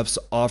ETFs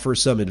offer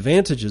some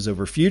advantages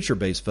over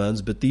future-based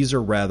funds, but these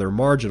are rather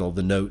marginal,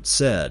 the note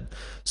said.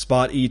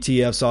 Spot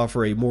ETFs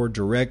offer a more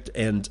direct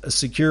and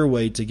secure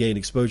way to gain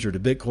exposure to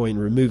Bitcoin,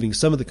 removing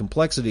some of the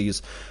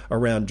complexities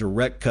around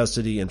direct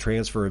custody and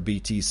transfer of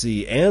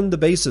BTC and the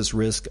basis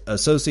risk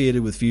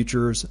associated with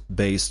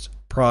futures-based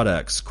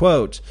products.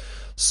 Quote,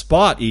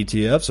 spot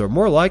ETFs are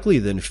more likely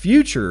than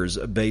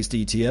futures-based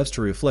ETFs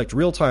to reflect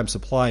real-time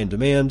supply and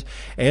demand,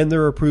 and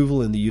their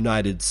approval in the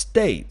United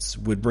States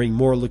would bring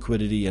more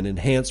liquidity and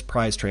enhance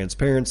price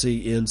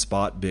transparency in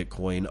spot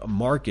Bitcoin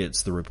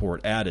markets, the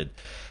report added.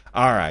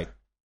 All right.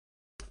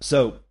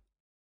 So,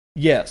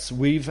 yes,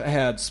 we've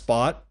had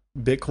spot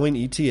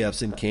Bitcoin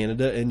ETFs in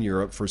Canada and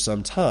Europe for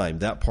some time.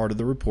 That part of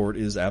the report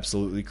is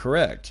absolutely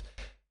correct.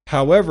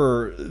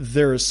 However,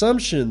 their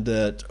assumption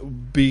that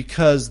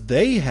because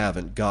they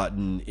haven't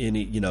gotten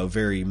any,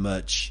 very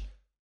much,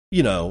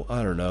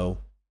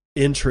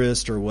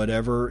 interest or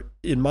whatever,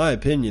 in my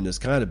opinion, is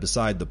kind of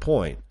beside the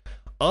point.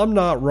 I'm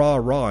not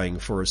rah-rahing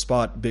for a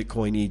spot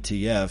Bitcoin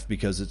ETF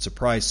because it's a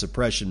price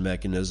suppression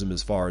mechanism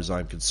as far as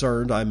I'm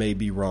concerned. I may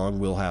be wrong.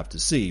 We'll have to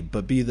see.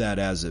 But be that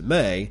as it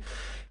may,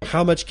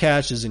 how much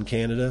cash is in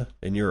Canada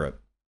and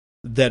Europe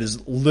that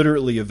is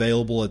literally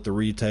available at the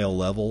retail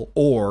level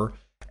or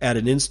at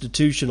an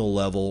institutional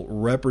level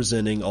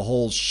representing a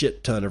whole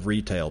shit ton of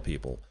retail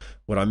people?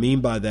 What I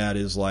mean by that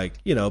is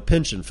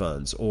pension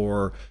funds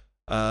or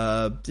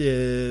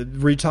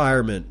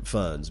retirement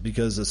funds,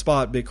 because a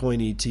spot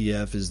Bitcoin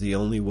ETF is the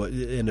only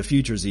way, and a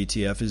futures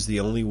ETF is the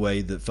only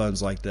way that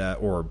funds like that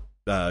or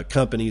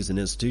companies and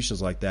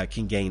institutions like that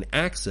can gain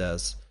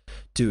access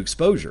to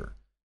exposure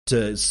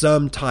to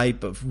some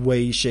type of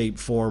way, shape,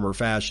 form, or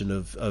fashion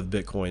of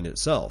Bitcoin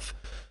itself.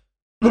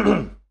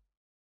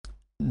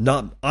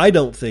 I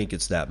don't think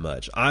it's that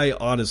much. I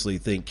honestly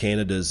think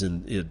Canada is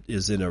in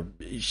a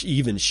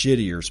even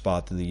shittier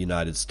spot than the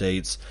United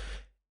States.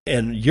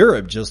 And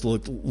Europe just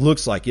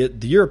looks like it.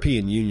 The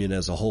European Union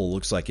as a whole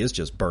looks like it's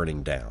just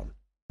burning down.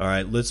 All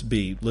right, let's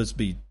be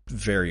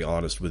very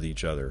honest with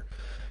each other.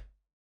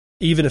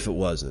 Even if it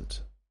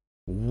wasn't,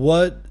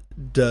 what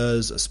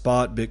does a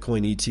spot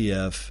Bitcoin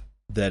ETF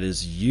that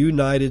is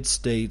United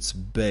States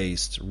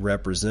based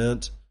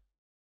represent?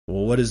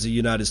 Well, what does the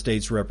United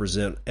States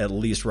represent, at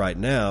least right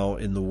now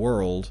in the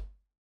world?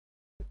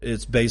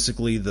 It's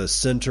basically the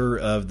center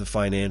of the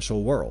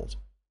financial world.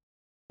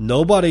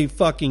 Nobody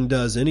fucking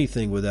does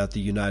anything without the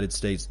United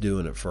States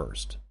doing it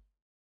first.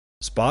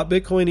 Spot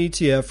Bitcoin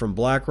ETF from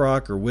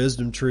BlackRock or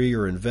Wisdom Tree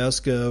or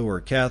Invesco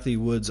or Kathy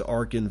Wood's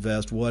ARK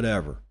Invest,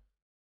 whatever.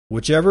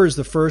 Whichever is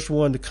the first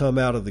one to come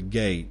out of the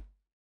gate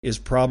is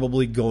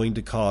probably going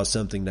to cause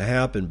something to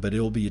happen, but it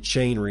will be a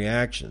chain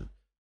reaction.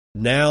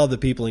 Now the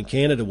people in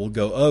Canada will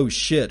go, oh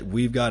shit,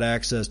 we've got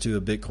access to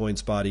a Bitcoin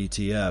spot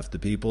ETF. The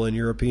people in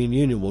European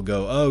Union will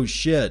go, oh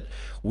shit,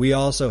 we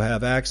also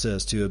have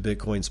access to a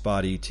Bitcoin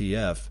spot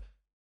ETF,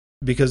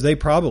 because they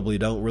probably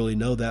don't really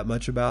know that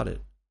much about it.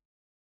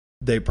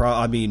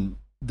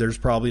 There's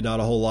probably not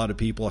a whole lot of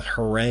people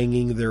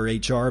haranguing their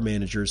HR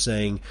manager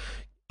saying,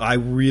 I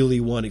really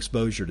want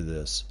exposure to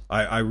this.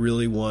 I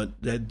really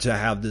want to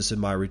have this in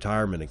my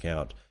retirement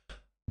account.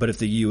 But if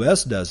the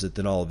U.S. does it,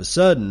 then all of a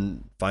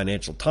sudden,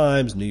 Financial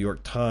Times, New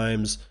York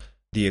Times,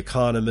 The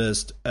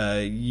Economist,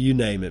 you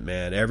name it,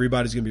 man.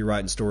 Everybody's going to be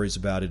writing stories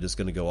about it. It's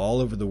going to go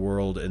all over the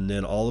world, and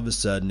then all of a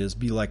sudden, it'll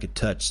be like a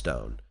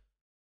touchstone.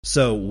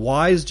 So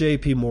why is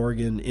J.P.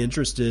 Morgan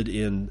interested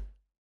in,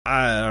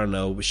 I don't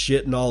know,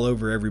 shitting all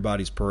over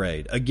everybody's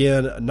parade?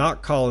 Again,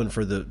 not calling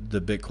for the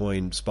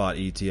Bitcoin spot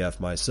ETF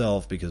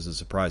myself because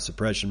it's a price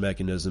suppression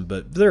mechanism,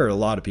 but there are a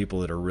lot of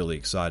people that are really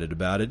excited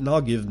about it, and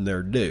I'll give them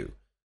their due.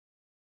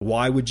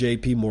 Why would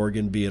J.P.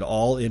 Morgan be at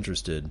all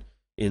interested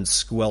in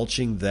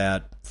squelching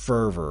that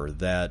fervor,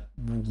 that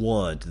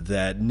want,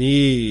 that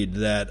need,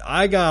 that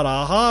I got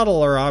a hodl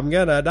or I'm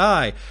going to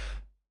die?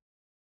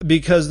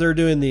 Because they're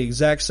doing the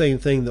exact same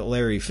thing that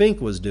Larry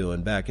Fink was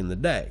doing back in the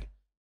day.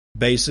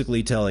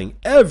 Basically telling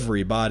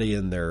everybody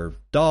and their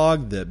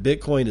dog that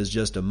Bitcoin is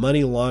just a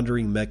money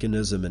laundering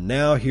mechanism. And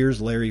now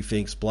here's Larry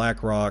Fink's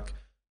BlackRock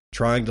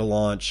trying to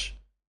launch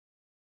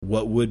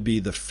what would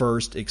be the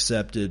first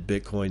accepted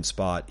Bitcoin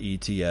spot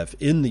ETF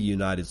in the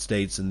United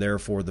States and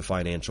therefore the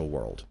financial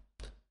world.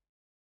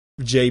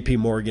 JP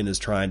Morgan is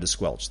trying to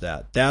squelch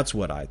that. That's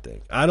what I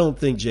think. I don't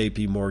think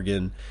JP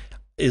Morgan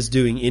is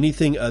doing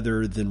anything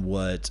other than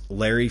what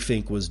Larry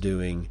Fink was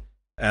doing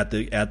at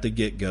the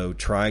get-go,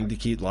 trying to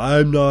keep,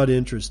 I'm not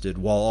interested,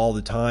 while all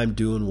the time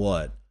doing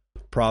what?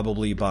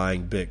 Probably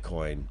buying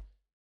Bitcoin.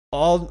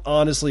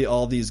 Honestly,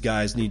 all these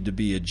guys need to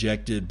be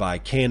ejected by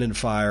cannon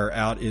fire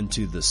out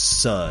into the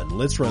sun.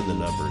 Let's run the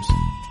numbers.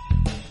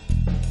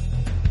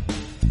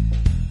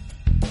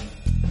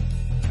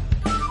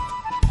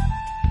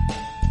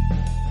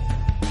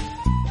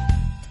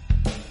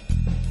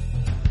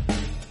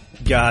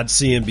 God,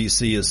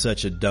 CNBC is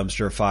such a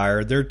dumpster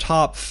fire. Their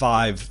top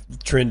 5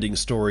 trending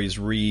stories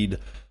read,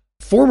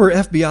 former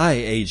FBI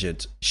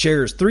agent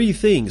shares 3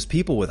 things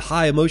people with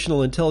high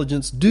emotional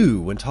intelligence do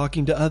when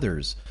talking to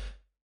others.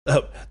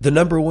 The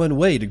number 1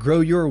 way to grow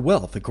your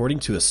wealth, according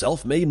to a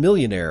self-made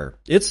millionaire.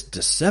 It's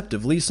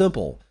deceptively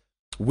simple.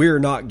 We're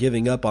not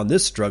giving up on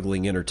this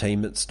struggling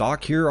entertainment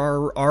stock. Here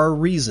are our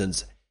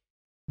reasons.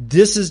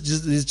 This is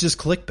just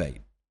clickbait.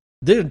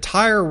 The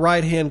entire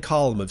right-hand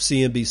column of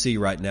CNBC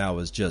right now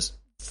is just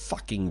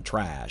fucking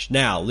trash.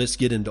 Now, let's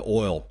get into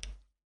oil.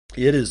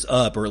 It is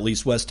up, or at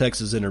least West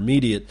Texas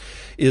Intermediate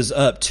is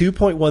up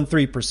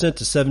 2.13%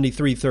 to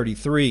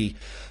 73.33.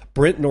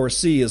 Brent North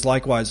Sea is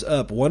likewise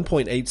up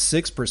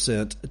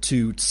 1.86%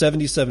 to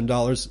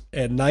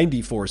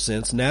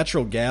 $77.94.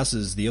 Natural gas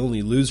is the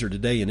only loser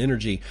today in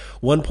energy,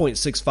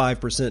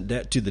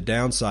 1.65% to the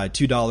downside,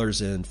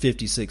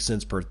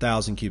 $2.56 per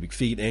thousand cubic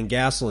feet. And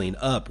gasoline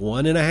up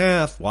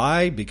 1.5%.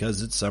 Why?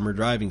 Because it's summer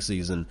driving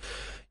season.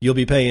 You'll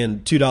be paying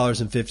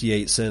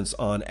 $2.58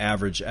 on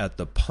average at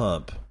the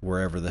pump,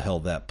 wherever the hell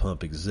that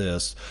pump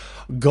exists.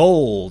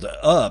 Gold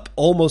up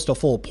almost a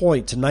full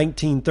point to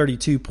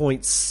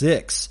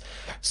 1932.6.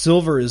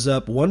 Silver is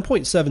up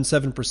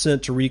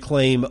 1.77% to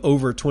reclaim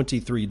over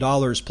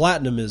 $23.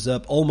 Platinum is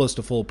up almost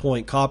a full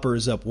point. Copper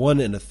is up 1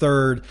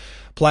 1/3.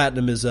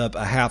 Platinum is up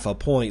 0.5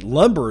 point.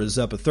 Lumber is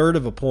up 1/3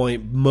 of a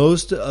point.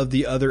 Most of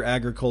the other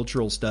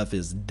agricultural stuff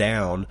is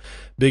down.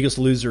 Biggest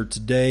loser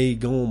today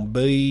gonna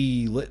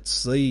be, let's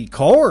see,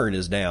 corn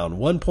is down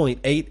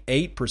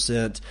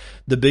 1.88%.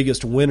 The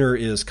biggest winner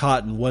is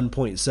cotton,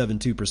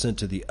 1.72%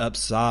 to the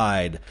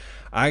upside.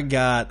 I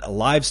got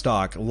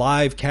livestock.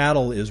 Live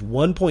cattle is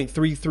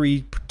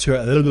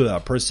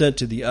 1.33%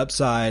 to the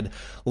upside.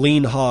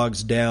 Lean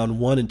hogs down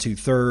 1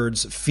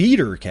 2/3.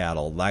 Feeder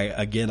cattle,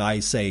 I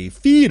say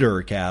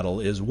feeder cattle,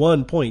 is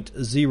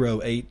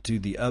 1.08 to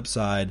the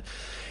upside.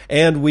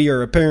 And we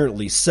are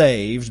apparently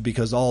saved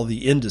because all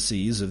the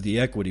indices of the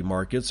equity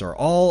markets are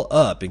all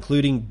up,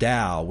 including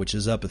Dow, which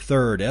is up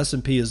 1/3.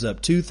 S&P is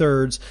up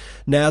 2/3.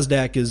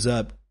 NASDAQ is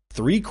up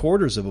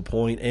 3/4 of a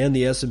point, and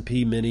the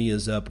S&P Mini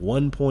is up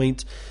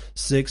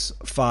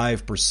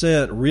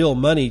 1.65%. Real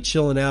money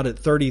chilling out at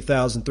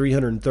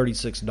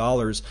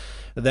 $30,336.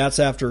 That's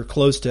after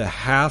close to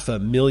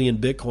 500,000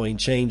 Bitcoin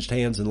changed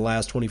hands in the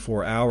last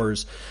 24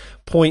 hours.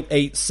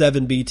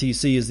 0.87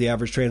 BTC is the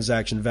average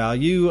transaction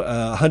value.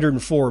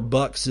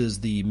 $104 is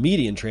the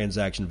median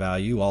transaction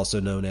value, also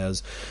known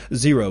as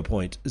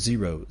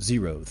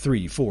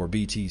 0.0034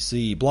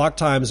 BTC. Block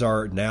times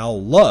are now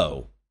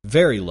low.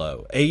 Very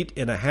low,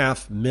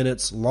 8.5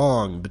 minutes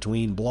long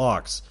between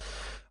blocks.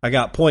 I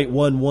got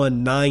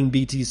 0.119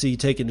 BTC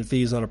taken in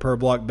fees on a per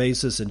block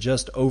basis and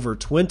just over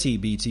 20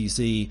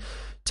 BTC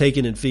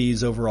taken in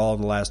fees overall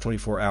in the last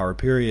 24-hour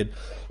period.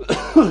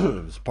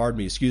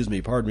 Pardon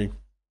me.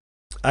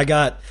 I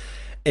got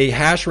a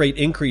hash rate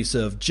increase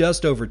of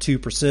just over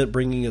 2%,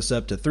 bringing us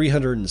up to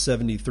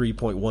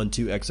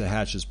 373.12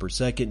 exahashes per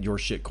second. Your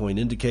shitcoin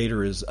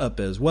indicator is up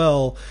as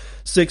well,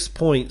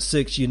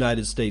 6.6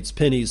 United States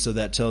pennies, so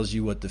that tells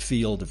you what the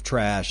field of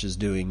trash is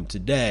doing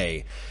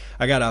today.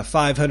 I got a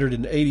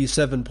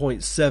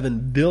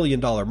 $587.7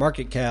 billion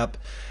market cap.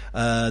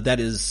 That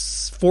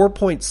is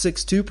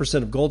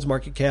 4.62% of gold's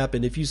market cap,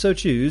 and if you so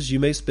choose,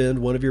 you may spend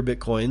one of your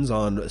bitcoins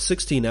on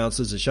 16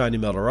 ounces of shiny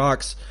metal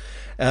rocks.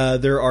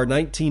 There are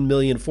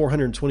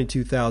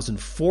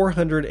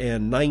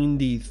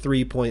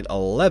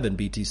 19,422,493.11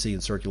 BTC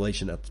in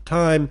circulation at the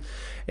time,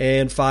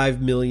 and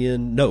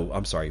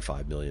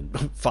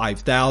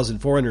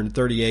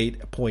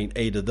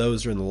 5,438.8 of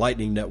those are in the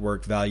Lightning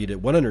Network, valued at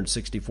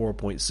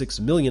 $164.6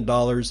 million,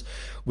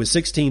 with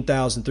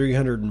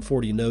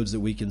 16,340 nodes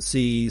that we can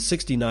see,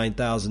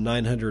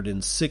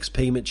 69,906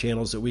 payment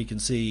channels that we can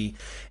see,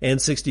 and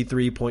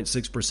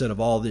 63.6%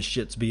 of all this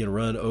shit's being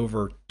run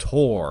over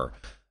Tor.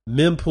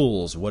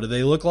 Mempools, what do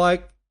they look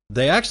like?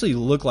 They actually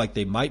look like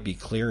they might be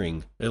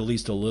clearing at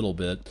least a little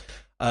bit.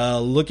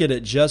 Look at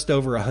it, just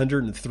over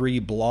 103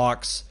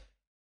 blocks.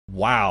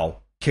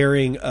 Wow.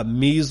 Carrying a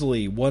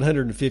measly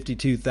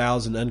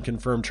 152,000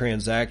 unconfirmed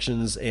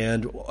transactions.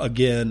 And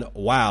again,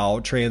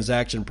 wow,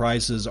 transaction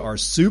prices are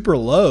super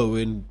low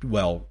in,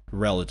 well,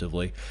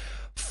 relatively.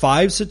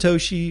 5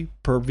 Satoshi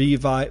per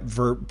VByte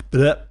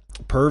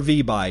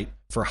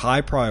for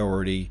high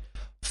priority,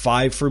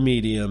 5 for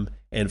medium,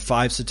 and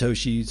 5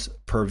 Satoshis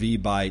per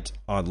VByte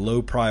on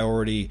low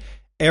priority.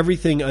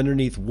 Everything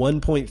underneath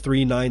 1.39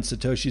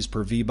 Satoshis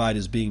per VByte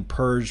is being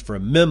purged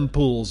from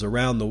mempools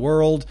around the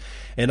world,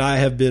 and I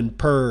have been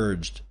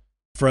purged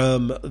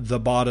from the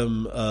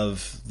bottom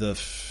of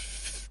the,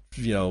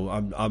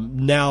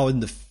 I'm now in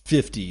the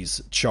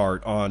 50s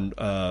chart on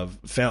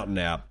Fountain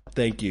app.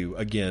 Thank you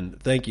again.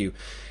 Thank you.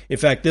 In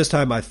fact, this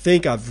time I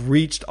think I've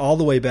reached all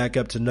the way back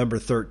up to number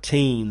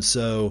 13,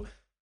 so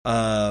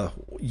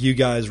you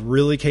guys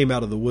really came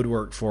out of the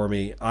woodwork for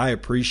me. I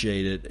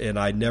appreciate it, and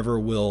I never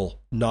will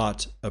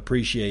not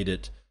appreciate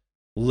it.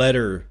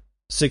 Letter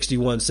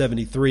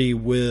 6173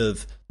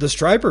 with the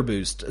Striper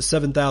boost,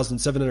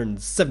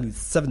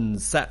 7,777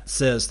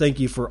 says, thank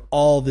you for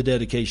all the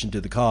dedication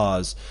to the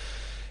cause.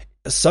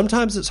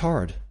 Sometimes it's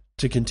hard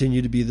to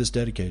continue to be this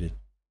dedicated,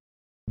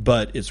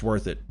 but it's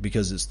worth it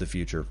because it's the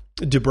future.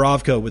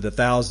 Dubrovko with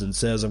 1,000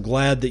 says, I'm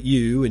glad that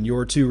you and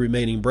your 2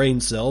 remaining brain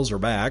cells are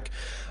back.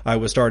 I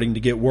was starting to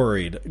get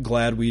worried.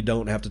 Glad we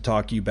don't have to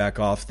talk you back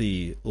off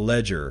the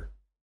ledger.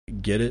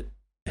 Get it?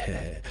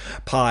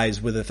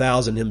 Pies with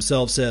 1,000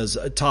 himself says,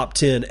 top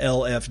 10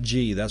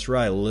 LFG. That's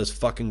right, let's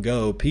fucking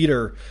go.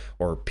 Peter,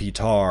 or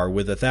Petar,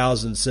 with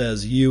 1,000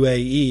 says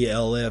UAE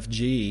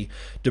LFG.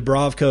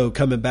 Dubrovko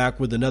coming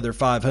back with another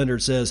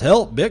 500 says,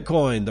 help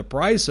Bitcoin, the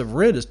price of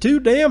rent is too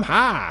damn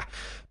high.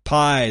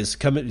 Pies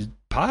coming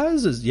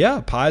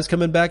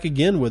back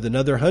again with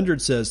another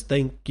 100 says,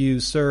 thank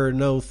you, sir,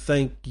 no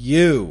thank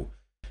you.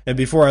 And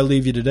before I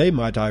leave you today,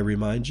 might I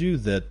remind you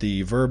that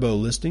the Verbo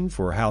listing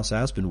for House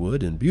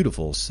Aspenwood in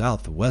beautiful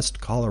southwest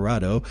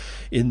Colorado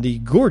in the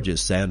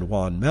gorgeous San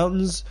Juan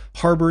Mountains,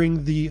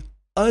 harboring the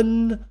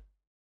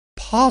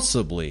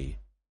possibly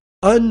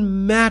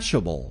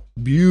unmatchable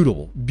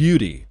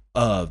beauty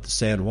of the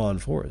San Juan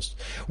Forest,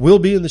 will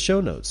be in the show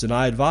notes, and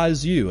I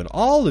advise you and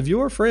all of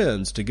your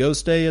friends to go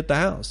stay at the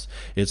house.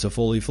 It's a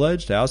fully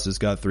fledged house. It's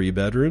got 3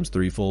 bedrooms,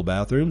 3 full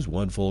bathrooms,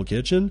 1 full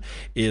kitchen.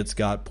 It's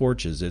got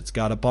porches. It's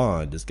got a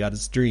pond. It's got a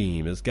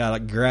stream. It's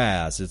got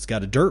grass. It's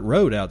got a dirt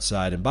road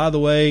outside. And by the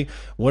way,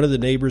 one of the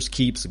neighbors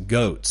keeps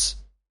goats.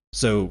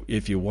 So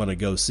if you want to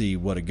go see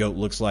what a goat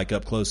looks like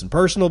up close and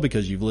personal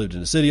because you've lived in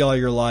the city all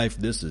your life,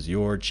 this is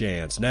your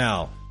chance.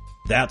 Now,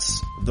 that's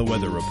the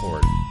weather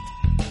report.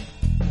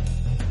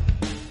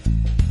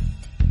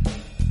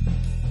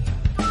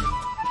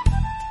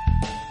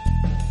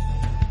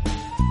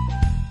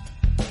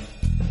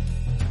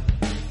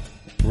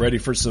 Ready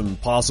for some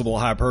possible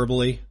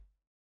hyperbole?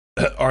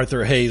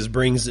 Arthur Hayes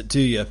brings it to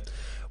you.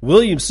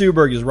 William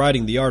Suberg is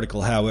writing the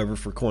article, however,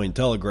 for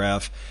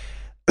Cointelegraph.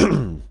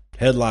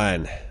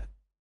 Headline: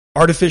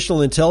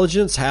 Artificial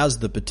intelligence has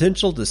the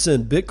potential to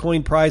send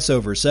Bitcoin price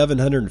over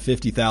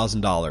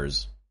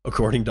 $750,000,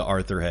 according to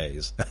Arthur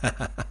Hayes.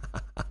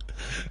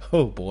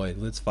 Oh boy,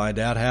 let's find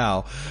out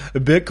how.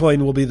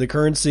 Bitcoin will be the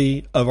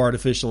currency of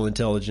artificial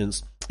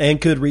intelligence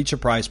and could reach a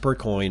price per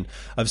coin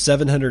of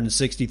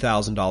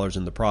 $760,000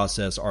 in the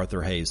process,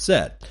 Arthur Hayes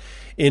said.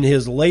 In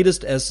his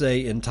latest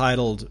essay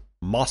entitled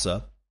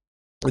Massa,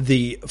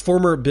 the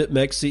former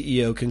BitMEX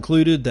CEO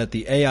concluded that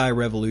the AI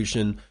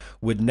revolution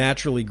would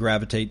naturally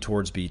gravitate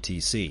towards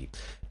BTC.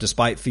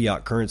 Despite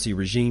fiat currency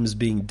regimes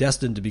being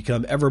destined to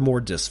become ever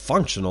more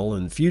dysfunctional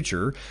in the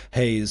future,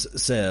 Hayes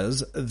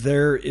says,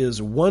 there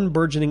is one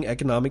burgeoning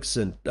economic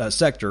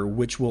sector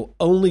which will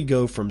only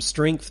go from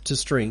strength to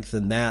strength,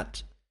 and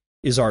that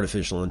is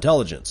artificial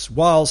intelligence.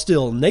 While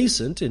still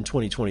nascent in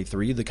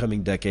 2023, the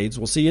coming decades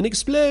will see an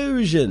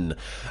explosion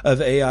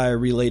of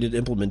AI-related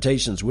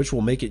implementations, which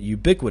will make it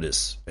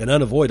ubiquitous and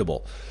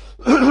unavoidable.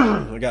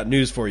 I got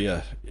news for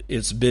you.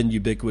 It's been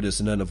ubiquitous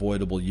and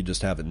unavoidable. You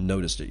just haven't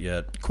noticed it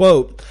yet.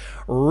 Quote,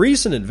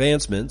 recent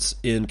advancements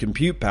in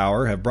compute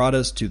power have brought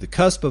us to the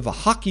cusp of a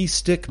hockey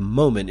stick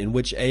moment in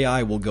which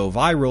AI will go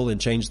viral and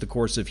change the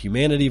course of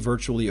humanity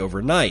virtually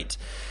overnight.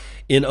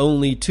 In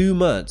only 2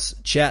 months,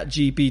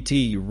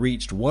 ChatGPT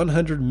reached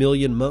 100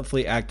 million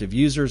monthly active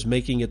users,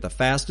 making it the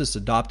fastest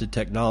adopted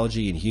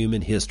technology in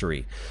human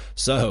history.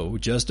 So,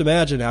 just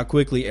imagine how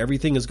quickly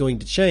everything is going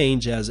to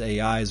change as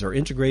AIs are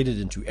integrated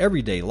into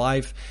everyday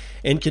life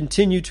and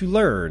continue to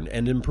learn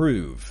and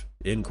improve.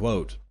 End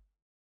quote.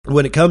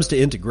 When it comes to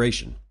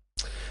integration,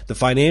 the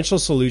financial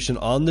solution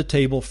on the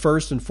table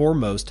first and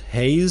foremost,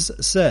 Hayes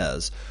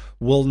says,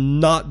 will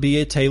not be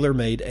a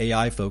tailor-made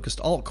AI-focused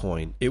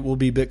altcoin. It will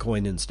be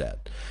Bitcoin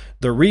instead.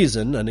 The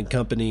reason, an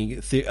accompanying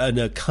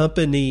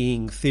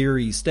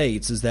theory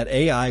states, is that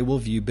AI will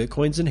view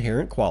Bitcoin's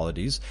inherent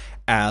qualities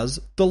as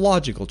the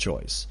logical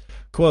choice.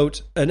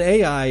 Quote, an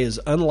AI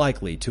is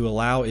unlikely to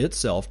allow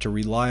itself to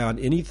rely on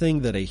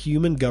anything that a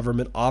human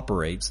government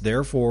operates,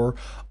 therefore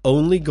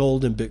only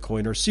gold and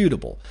Bitcoin are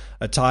suitable.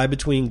 A tie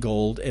between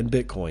gold and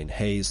Bitcoin,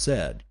 Hayes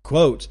said.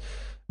 Quote,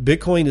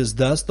 Bitcoin is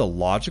thus the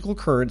logical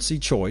currency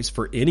choice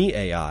for any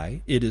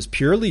AI. It is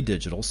purely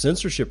digital,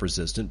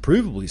 censorship-resistant,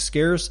 provably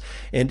scarce,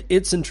 and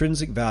its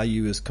intrinsic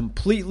value is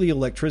completely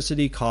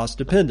electricity cost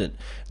dependent.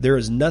 There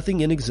is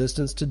nothing in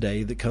existence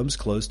today that comes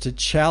close to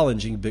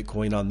challenging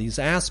Bitcoin on these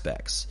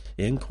aspects.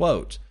 End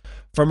quote.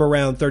 From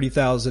around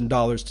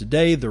 $30,000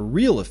 today, the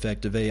real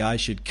effect of AI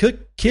should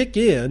kick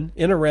in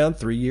around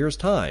 3 years'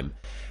 time.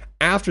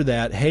 After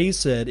that, Hayes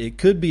said it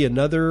could be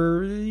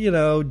another,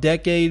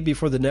 decade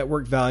before the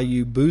network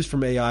value boost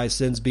from AI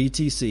sends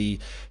BTC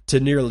to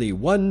nearly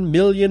 $1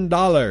 million.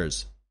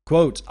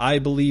 Quote, I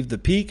believe the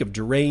peak of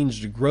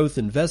deranged growth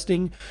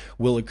investing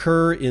will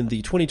occur in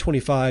the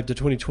 2025 to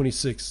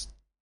 2026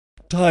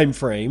 time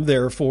frame.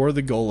 Therefore,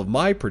 the goal of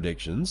my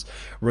predictions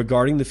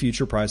regarding the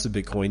future price of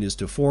Bitcoin is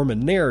to form a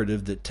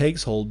narrative that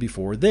takes hold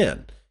before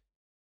then.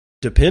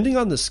 Depending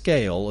on the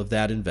scale of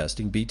that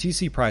investing,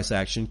 BTC price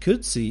action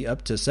could see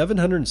up to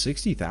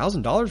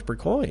 $760,000 per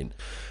coin.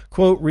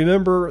 Quote,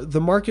 remember,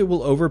 the market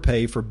will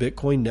overpay for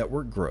Bitcoin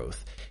network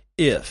growth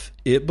if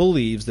it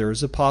believes there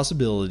is a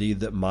possibility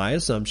that my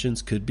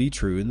assumptions could be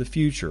true in the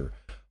future.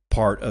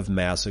 Part of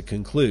Massa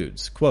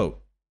concludes,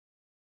 quote,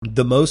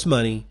 the most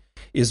money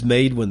is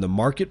made when the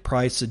market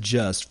price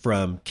adjusts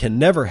from can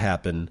never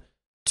happen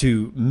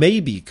to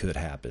maybe could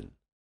happen.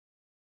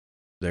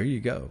 There you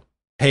go.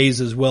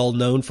 Hayes is well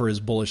known for his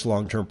bullish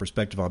long-term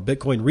perspective on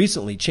Bitcoin,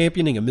 recently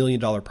championing $1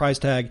 million price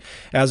tag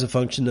as a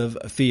function of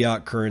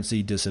fiat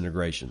currency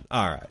disintegration.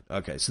 All right.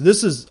 Okay. So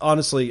this is,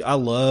 honestly, I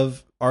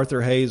love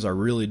Arthur Hayes. I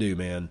really do,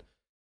 man.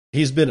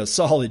 He's been a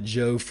solid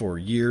Joe for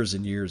years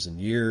and years and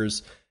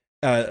years.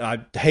 I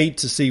hate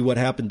to see what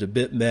happened to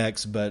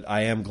BitMEX, but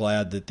I am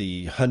glad that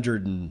the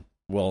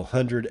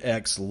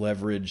 100x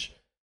leverage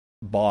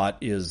bot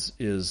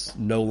is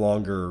no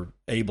longer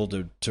able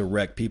to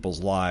wreck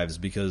people's lives,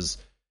 because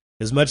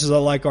as much as I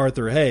like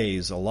Arthur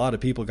Hayes, a lot of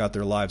people got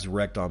their lives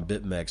wrecked on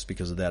BitMEX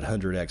because of that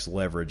 100x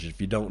leverage.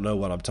 If you don't know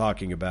what I'm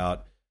talking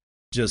about,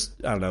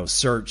 just,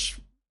 search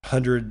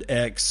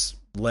 100x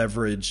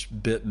leverage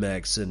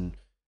BitMEX and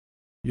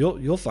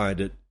you'll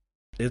find it.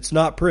 It's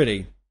not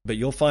pretty, but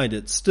you'll find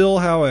it. Still,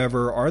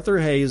 however, Arthur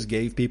Hayes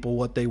gave people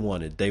what they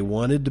wanted. They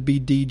wanted to be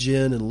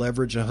degen and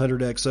leverage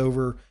 100x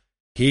over.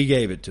 He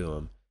gave it to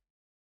them.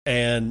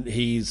 And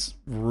he's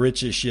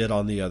rich as shit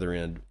on the other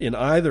end. In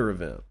either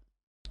event,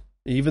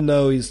 even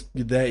though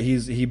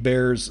he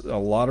bears a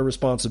lot of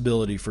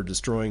responsibility for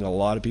destroying a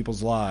lot of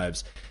people's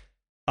lives,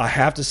 I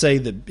have to say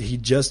that he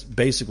just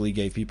basically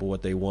gave people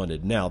what they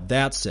wanted. Now,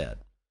 that said,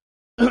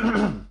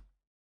 do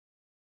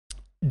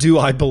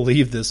I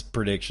believe this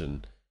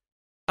prediction?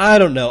 I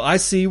don't know. I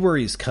see where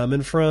he's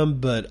coming from,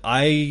 but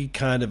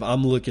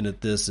I'm looking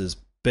at this as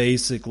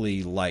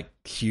basically like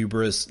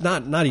hubris,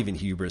 not even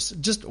hubris,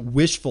 just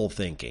wishful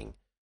thinking,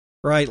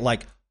 right?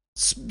 Like,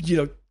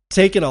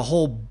 taking a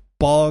whole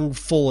bong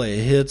full of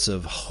hits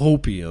of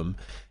hopium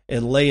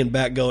and laying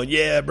back going,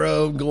 yeah,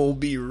 bro, I'm going to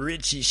be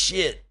rich as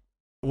shit.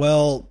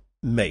 Well,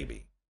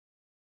 maybe.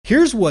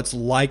 Here's what's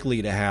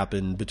likely to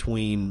happen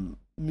between,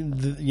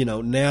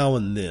 now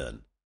and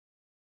then.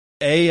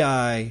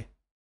 AI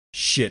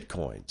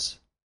shitcoins.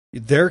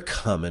 They're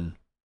coming.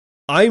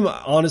 I'm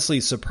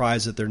honestly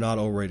surprised that they're not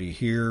already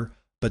here,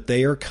 but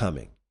they are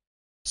coming.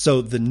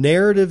 So the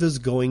narrative is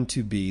going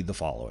to be the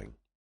following.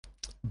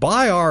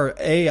 Buy our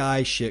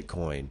AI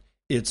shitcoin.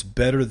 It's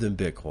better than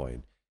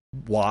Bitcoin.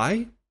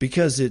 Why?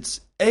 Because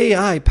it's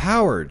AI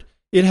powered.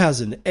 It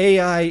has an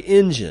AI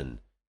engine.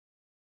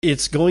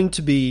 It's going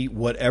to be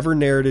whatever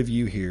narrative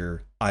you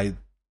hear. I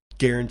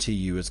guarantee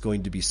you it's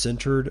going to be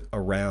centered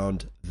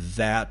around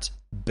that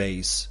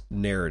base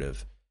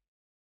narrative.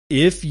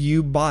 If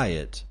you buy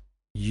it,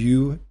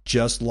 you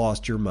just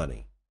lost your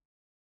money.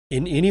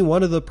 in any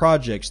one of the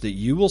projects that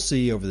you will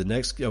see over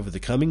the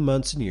coming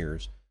months and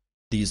years,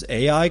 these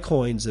AI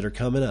coins that are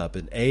coming up,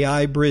 and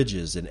AI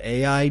bridges and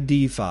AI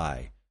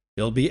DeFi,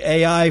 it'll be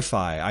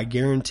AI-fi. I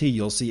guarantee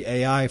you'll see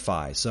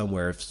AI-fi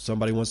somewhere. If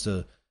somebody wants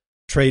to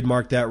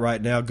trademark that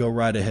right now, go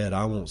right ahead.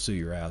 I won't sue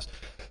your ass.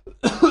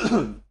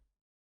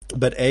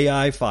 But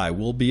AI-fi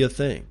will be a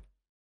thing.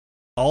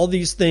 All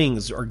these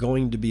things are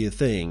going to be a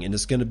thing, and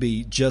it's going to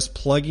be just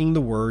plugging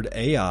the word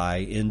AI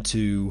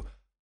into,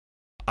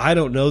 I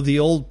don't know, the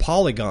old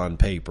Polygon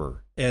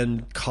paper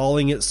and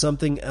calling it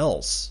something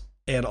else.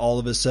 And all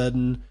of a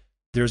sudden,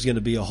 there's going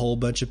to be a whole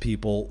bunch of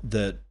people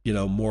that,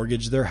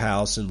 mortgage their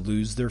house and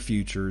lose their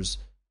futures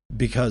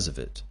because of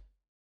it.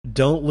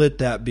 Don't let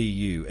that be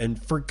you.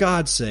 And for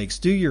God's sakes,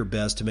 do your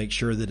best to make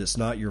sure that it's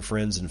not your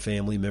friends and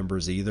family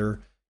members either.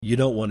 You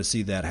don't want to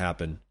see that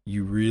happen.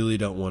 You really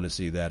don't want to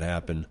see that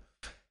happen.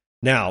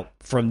 Now,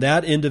 from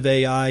that end of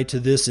AI to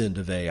this end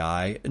of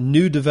AI,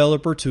 new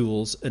developer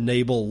tools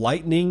enable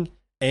Lightning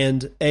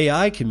and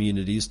AI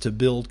communities to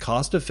build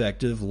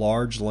cost-effective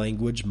large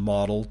language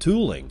model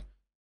tooling.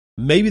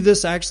 Maybe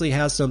this actually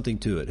has something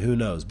to it. Who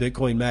knows?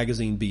 Bitcoin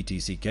Magazine,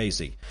 BTC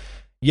Casey.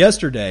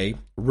 Yesterday,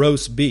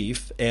 Roast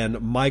Beef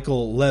and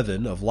Michael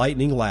Levin of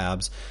Lightning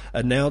Labs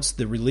announced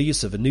the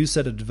release of a new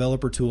set of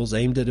developer tools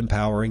aimed at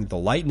empowering the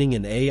Lightning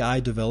and AI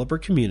developer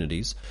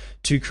communities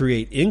to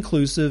create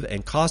inclusive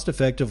and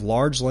cost-effective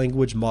large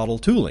language model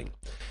tooling.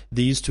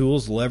 These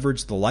tools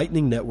leverage the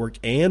Lightning Network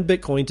and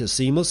Bitcoin to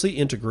seamlessly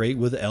integrate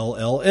with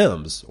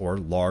LLMs, or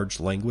large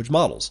language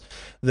models.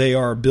 They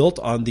are built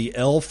on the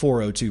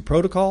L402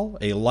 protocol,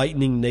 a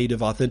Lightning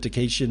native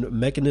authentication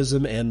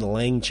mechanism, and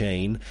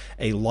LangChain,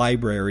 a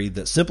library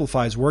that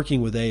simplifies working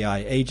with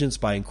AI agents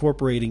by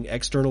incorporating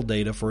external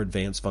data for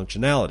advanced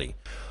functionality.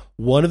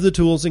 One of the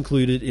tools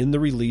included in the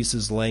release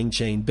is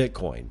LangChain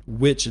Bitcoin,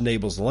 which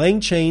enables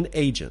LangChain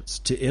agents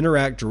to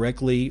interact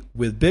directly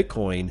with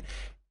Bitcoin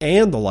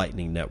and the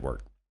Lightning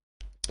Network.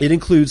 It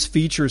includes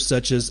features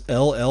such as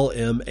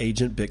LLM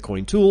Agent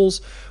Bitcoin tools,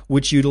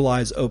 which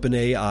utilize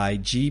OpenAI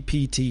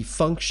GPT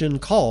function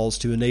calls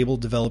to enable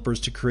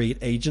developers to create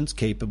agents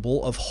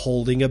capable of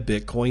holding a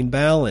Bitcoin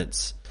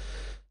balance,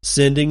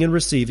 sending and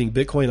receiving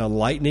Bitcoin on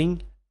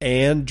Lightning,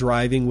 and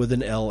driving with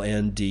an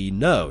LND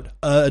node.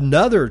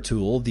 Another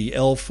tool, the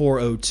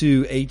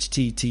L402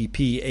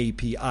 HTTP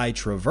API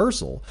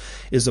traversal,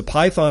 is a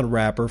Python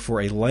wrapper for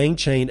a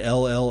LangChain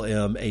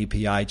LLM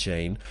API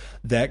chain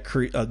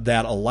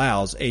that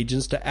allows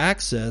agents to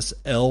access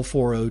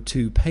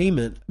L402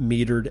 payment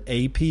metered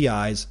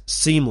APIs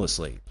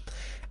seamlessly.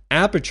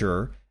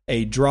 Aperture,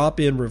 a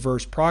drop-in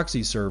reverse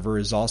proxy server,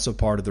 is also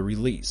part of the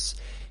release.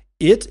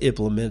 It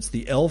implements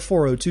the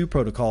L402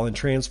 protocol and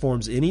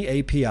transforms any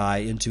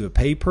API into a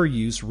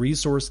pay-per-use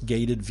resource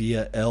gated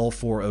via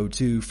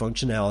L402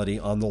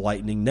 functionality on the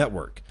Lightning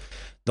Network.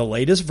 The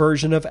latest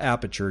version of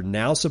Aperture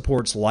now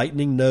supports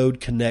Lightning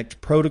Node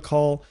Connect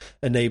protocol,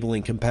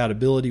 enabling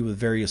compatibility with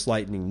various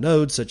Lightning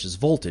nodes such as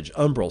Voltage,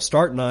 Umbrel,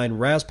 Start9,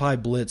 Raspberry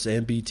Blitz,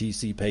 and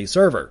BTC Pay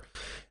Server.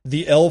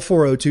 The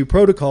L402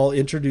 protocol,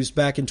 introduced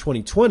back in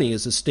 2020,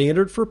 is a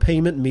standard for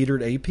payment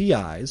metered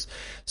APIs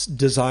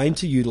designed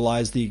to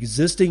utilize the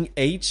existing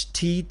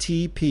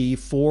HTTP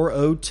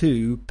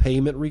 402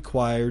 payment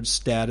required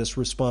status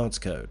response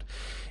code.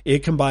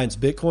 It combines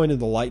Bitcoin and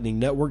the Lightning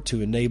Network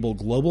to enable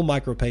global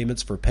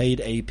micropayments for paid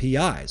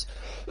APIs.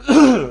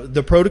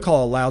 The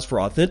protocol allows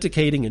for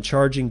authenticating and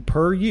charging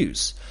per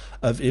use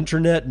of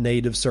internet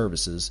native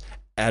services,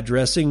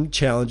 addressing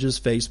challenges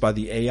faced by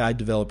the AI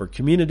developer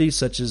community,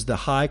 such as the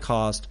high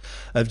cost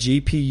of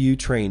GPU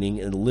training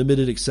and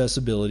limited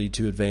accessibility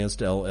to advanced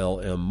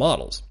LLM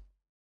models.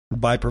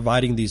 By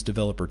providing these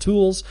developer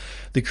tools,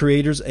 the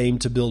creators aim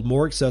to build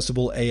more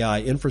accessible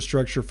AI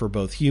infrastructure for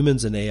both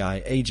humans and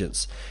AI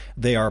agents.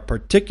 They are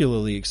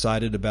particularly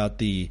excited about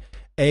the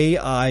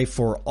AI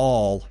for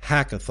All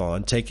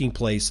hackathon taking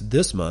place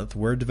this month,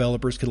 where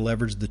developers can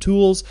leverage the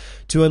tools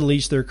to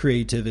unleash their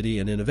creativity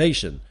and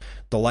innovation.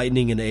 The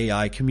Lightning and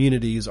AI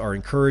communities are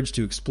encouraged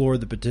to explore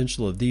the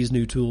potential of these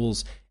new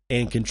tools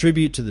and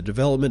contribute to the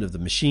development of the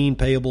machine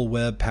payable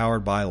web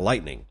powered by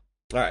Lightning.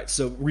 All right,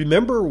 so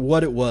remember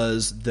what it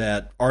was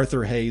that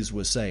Arthur Hayes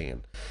was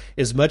saying.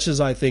 As much as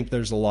I think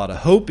there's a lot of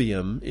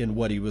hopium in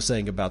what he was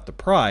saying about the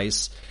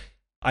price,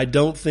 I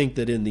don't think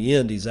that in the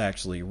end he's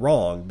actually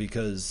wrong,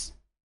 because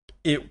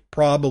it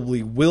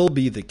probably will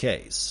be the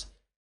case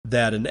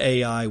that an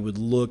AI would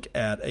look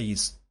at a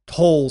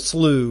whole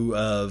slew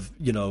of,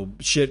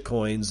 shit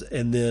coins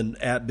and then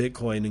at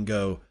Bitcoin and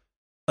go,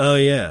 oh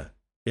yeah,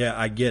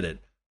 I get it.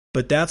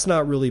 But that's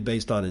not really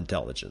based on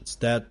intelligence.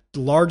 That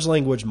large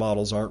language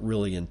models aren't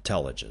really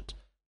intelligent.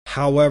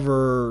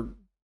 However,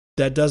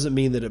 that doesn't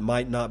mean that it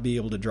might not be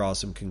able to draw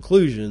some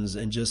conclusions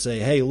and just say,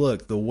 hey,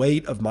 look, the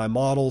weight of my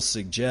model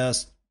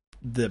suggests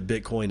that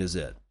Bitcoin is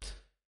it.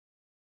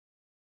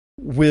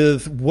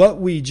 With what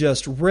we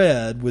just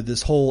read with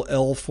this whole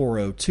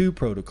L402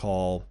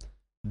 protocol,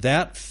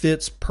 that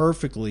fits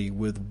perfectly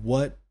with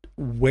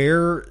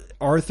where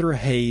Arthur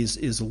Hayes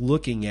is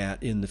looking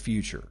at in the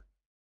future.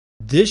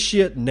 This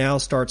shit now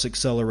starts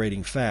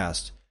accelerating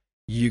fast.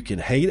 You can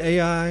hate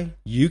AI,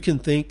 you can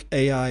think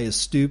AI is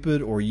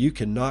stupid, or you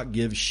cannot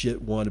give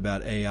shit one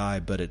about AI,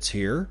 but it's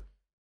here.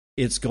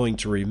 It's going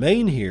to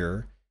remain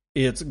here.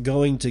 It's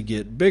going to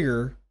get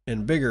bigger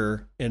and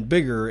bigger and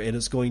bigger, and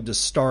it's going to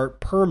start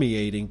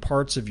permeating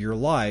parts of your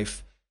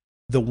life.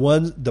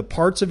 The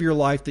parts of your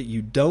life that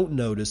you don't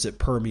notice, it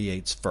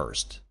permeates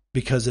first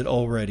because it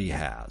already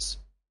has.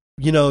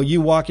 You know, you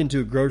walk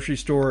into a grocery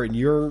store and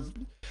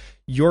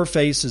your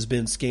face has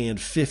been scanned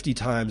 50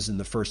 times in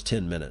the first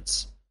 10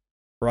 minutes,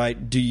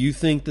 right? Do you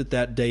think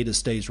that data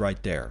stays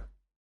right there?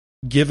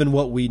 Given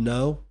what we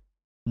know?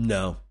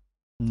 No,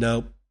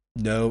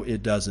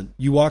 it doesn't.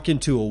 You walk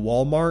into a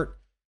Walmart,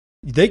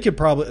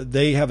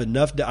 they have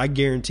enough, I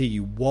guarantee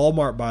you,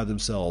 Walmart by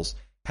themselves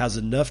has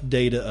enough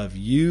data of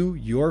you,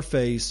 your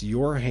face,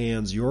 your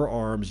hands, your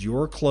arms,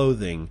 your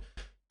clothing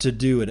to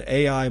do an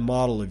AI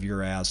model of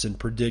your ass and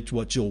predict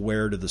what you'll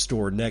wear to the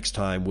store next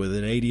time with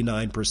an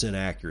 89%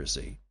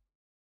 accuracy.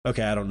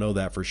 Okay, I don't know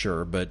that for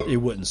sure, but it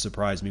wouldn't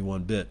surprise me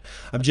one bit.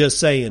 I'm just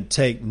saying,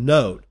 take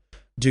note.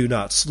 Do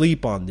not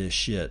sleep on this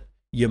shit.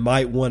 You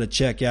might want to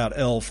check out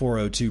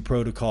L402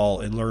 protocol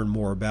and learn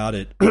more about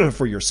it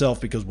for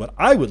yourself, because what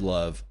I would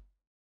love,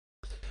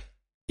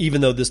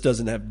 even though this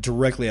doesn't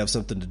directly have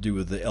something to do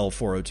with the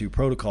L402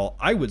 protocol,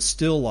 I would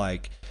still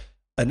like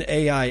an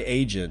AI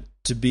agent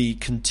to be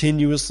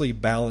continuously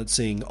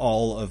balancing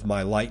all of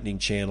my Lightning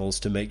channels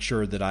to make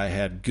sure that I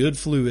had good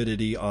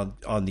fluidity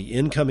on the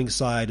incoming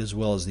side as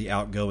well as the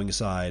outgoing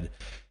side.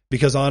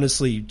 Because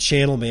honestly,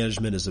 channel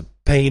management is a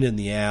pain in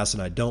the ass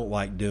and I don't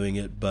like doing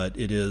it, but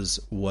it is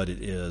what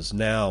it is.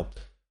 Now,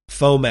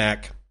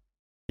 FOMAC,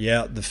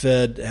 yeah, the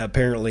Fed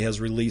apparently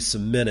has released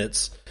some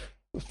minutes.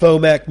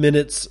 FOMAC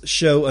minutes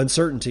show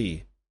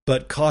uncertainty,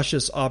 but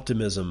cautious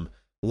optimism.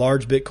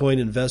 Large Bitcoin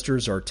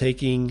investors are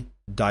taking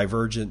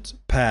divergent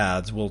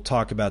paths. We'll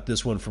talk about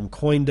this one from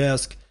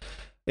CoinDesk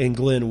and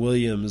Glenn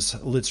Williams.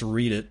 Let's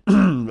read it.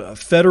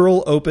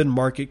 Federal Open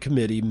Market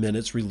Committee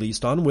minutes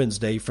released on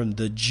Wednesday from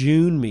the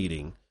June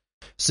meeting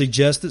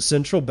suggest that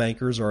central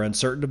bankers are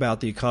uncertain about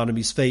the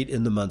economy's fate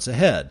in the months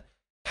ahead.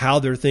 How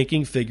their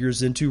thinking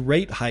figures into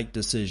rate hike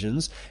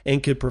decisions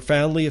and could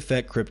profoundly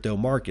affect crypto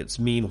markets.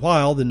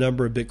 Meanwhile, the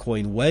number of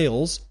Bitcoin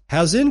whales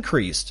has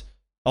increased,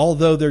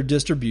 although their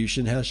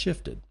distribution has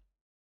shifted.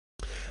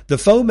 The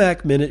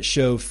FOMAC minutes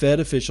show Fed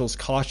officials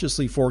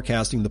cautiously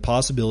forecasting the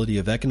possibility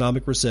of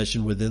economic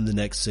recession within the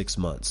next 6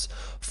 months,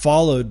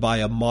 followed by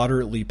a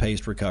moderately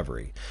paced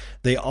recovery.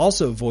 They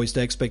also voiced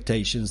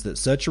expectations that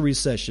such a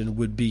recession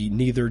would be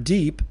neither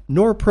deep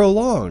nor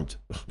prolonged.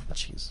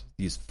 Jeez,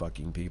 these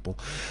fucking people.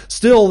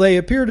 Still, they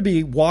appear to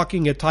be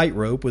walking a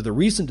tightrope, with a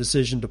recent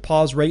decision to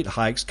pause rate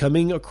hikes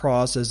coming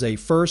across as a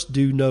first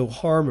do no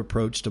harm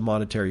approach to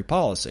monetary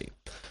policy.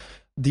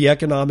 The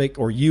economic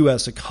or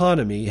U.S.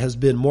 economy has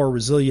been more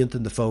resilient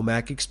than the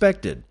FOMAC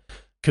expected.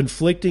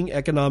 Conflicting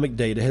economic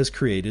data has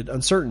created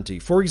uncertainty.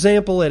 For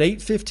example, at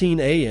 8:15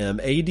 a.m.,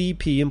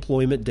 ADP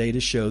employment data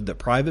showed that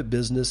private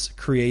business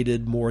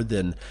created more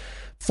than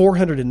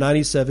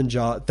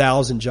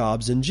 497,000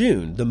 jobs in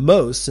June, the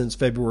most since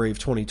February of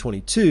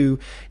 2022,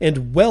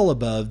 and well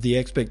above the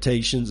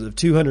expectations of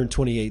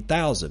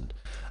 228,000.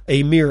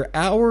 A mere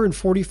hour and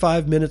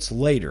 45 minutes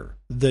later,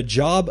 the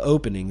Job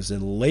Openings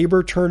and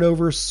Labor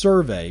Turnover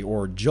Survey,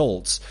 or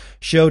JOLTS,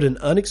 showed an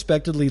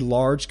unexpectedly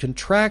large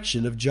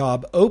contraction of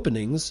job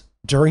openings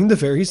during the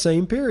very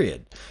same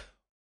period.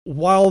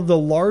 While the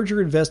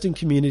larger investing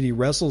community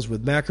wrestles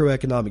with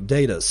macroeconomic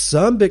data,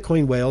 some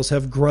Bitcoin whales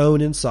have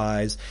grown in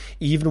size,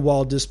 even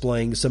while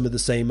displaying some of the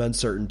same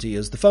uncertainty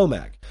as the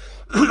FOMAC.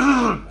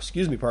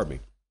 Excuse me, pardon me.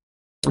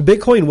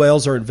 Bitcoin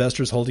whales are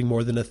investors holding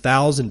more than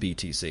 1,000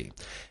 BTC.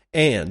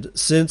 And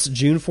since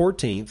June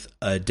 14th,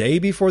 a day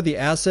before the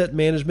asset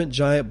management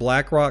giant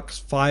BlackRock's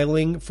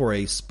filing for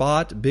a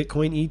spot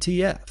Bitcoin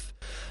ETF,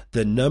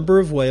 the number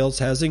of whales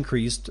has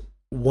increased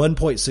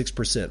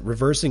 1.6%,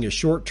 reversing a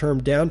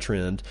short-term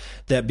downtrend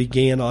that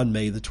began on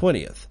May the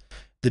 20th.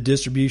 The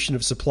distribution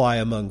of supply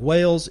among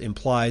whales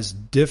implies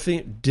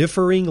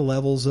differing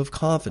levels of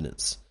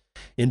confidence.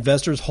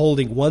 Investors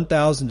holding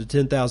 1,000 to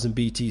 10,000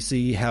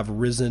 BTC have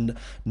risen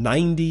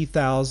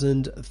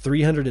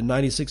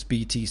 90,396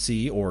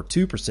 BTC, or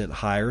 2%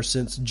 higher,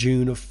 since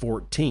June of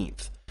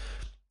 14th.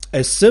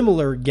 A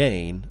similar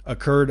gain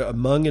occurred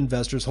among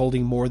investors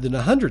holding more than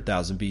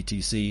 100,000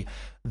 BTC.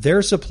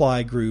 Their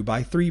supply grew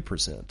by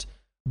 3%.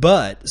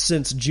 But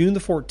since June the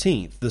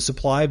 14th, the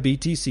supply of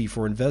BTC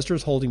for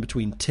investors holding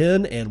between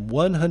 10 and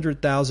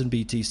 100,000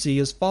 BTC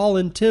has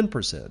fallen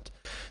 10%.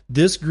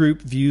 This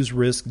group views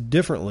risk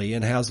differently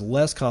and has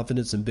less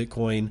confidence in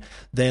Bitcoin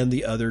than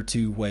the other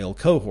two whale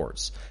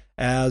cohorts.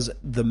 As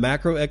the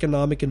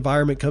macroeconomic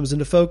environment comes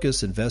into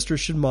focus, investors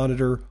should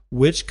monitor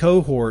which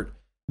cohort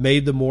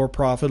made the more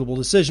profitable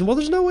decision. Well,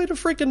 there's no way to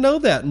freaking know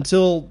that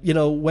until,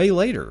 way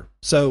later.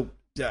 So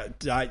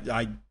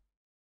I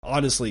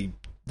honestly,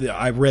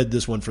 I read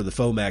this one for the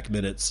FOMAC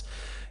minutes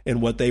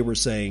and what they were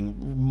saying,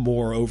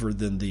 moreover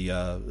than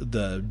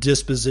the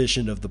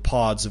disposition of the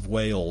pods of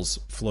whales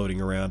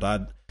floating around.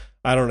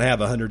 I don't have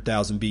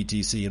 100,000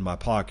 BTC in my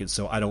pocket,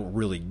 so I don't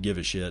really give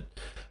a shit.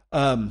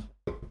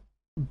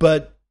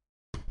 But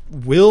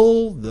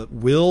will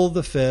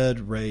the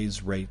Fed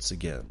raise rates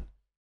again?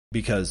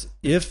 Because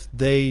if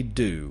they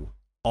do,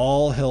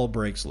 all hell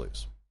breaks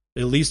loose,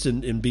 at least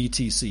in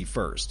BTC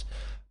first.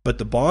 But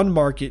the bond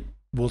market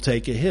will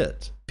take a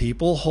hit.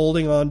 People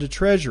holding on to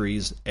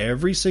treasuries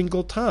every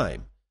single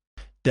time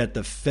that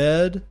the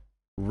Fed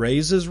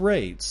raises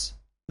rates,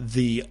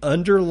 the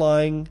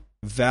underlying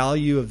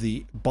value of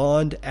the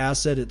bond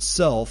asset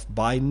itself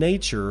by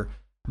nature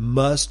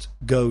must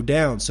go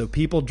down. So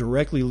people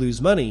directly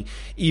lose money,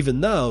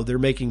 even though they're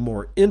making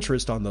more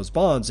interest on those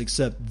bonds,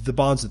 except the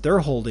bonds that they're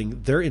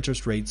holding, their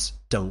interest rates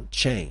don't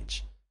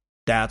change.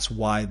 That's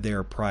why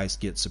their price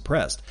gets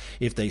suppressed.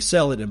 If they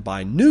sell it and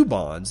buy new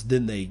bonds,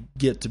 then they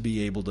get to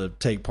be able to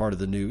take part of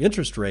the new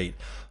interest rate.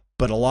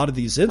 But a lot of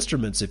these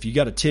instruments, if you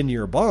got a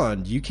 10-year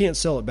bond, you can't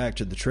sell it back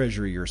to the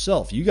Treasury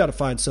yourself. You got to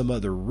find some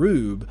other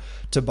rube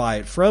to buy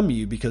it from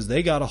you because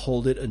they got to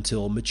hold it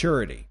until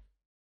maturity.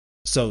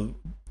 So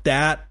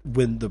that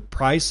when the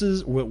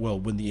prices,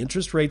 when the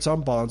interest rates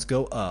on bonds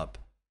go up,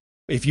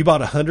 if you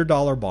bought a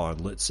 $100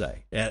 bond, let's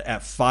say, at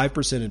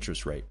 5%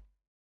 interest rate,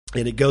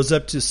 and it goes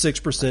up to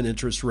 6%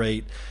 interest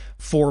rate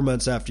 4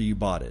 months after you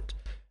bought it,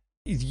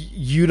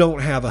 you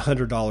don't have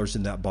 $100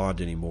 in that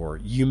bond anymore.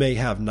 You may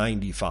have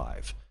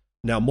 95.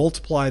 Now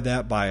multiply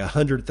that by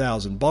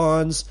 100,000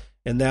 bonds,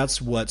 and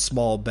that's what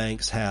small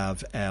banks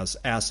have as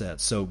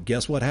assets. So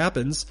guess what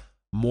happens?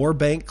 More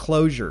bank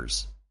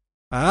closures.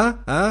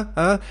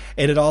 And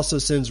it also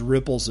sends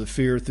ripples of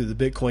fear through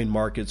the Bitcoin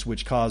markets,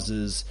 which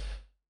causes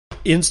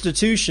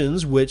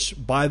institutions, which,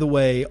 by the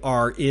way,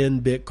 are in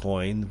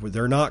Bitcoin,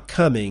 they're not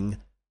coming,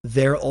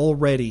 they're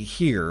already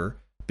here.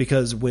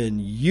 Because when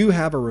you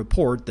have a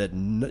report that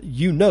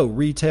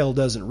retail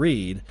doesn't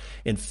read,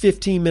 and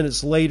 15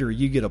 minutes later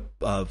you get a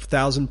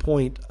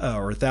 1,000-point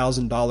or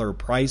 $1,000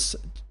 price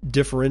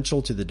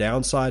differential to the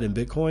downside in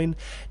Bitcoin,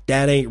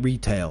 that ain't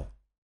retail.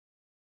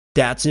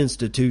 That's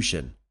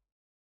institution,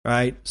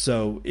 right?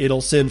 So it'll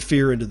send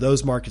fear into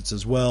those markets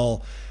as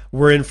well.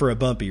 We're in for a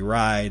bumpy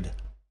ride.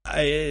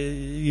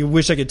 I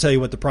wish I could tell you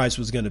what the price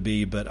was going to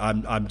be, but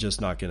I'm just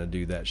not going to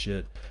do that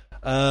shit.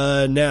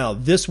 Now,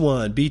 this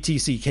one,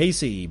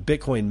 BTC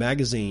Bitcoin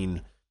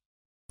Magazine,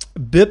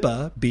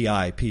 BIPA,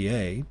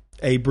 B-I-P-A,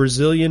 a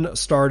Brazilian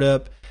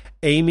startup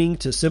aiming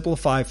to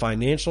simplify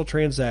financial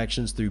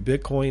transactions through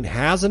Bitcoin,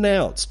 has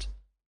announced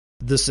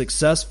the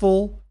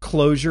successful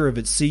closure of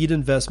its seed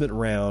investment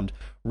round,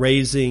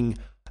 raising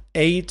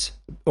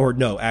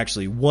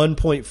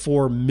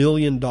 $1.4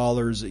 million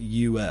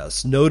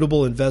US.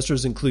 Notable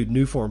investors include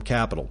Newform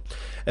Capital,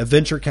 a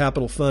venture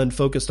capital fund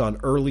focused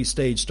on early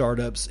stage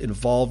startups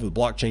involved with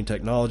blockchain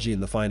technology in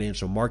the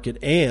financial market,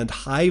 and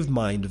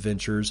Hivemind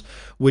Ventures,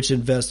 which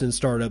invest in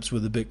startups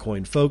with a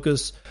Bitcoin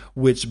focus,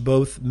 which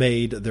both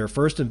made their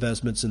first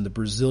investments in the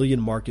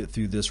Brazilian market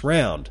through this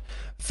round.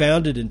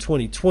 Founded in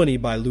 2020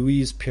 by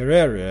Luiz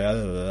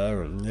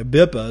Pereira,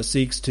 BIPA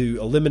seeks to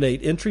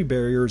eliminate entry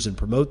barriers and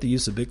promote the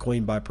use of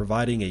Bitcoin by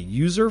providing a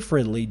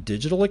user-friendly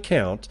digital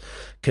account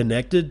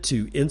connected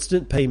to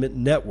instant payment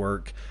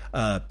network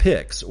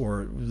PIX,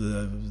 or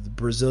the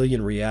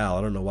Brazilian real.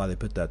 I don't know why they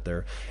put that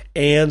there,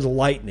 and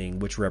Lightning,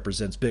 which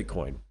represents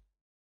Bitcoin.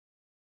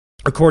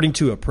 According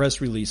to a press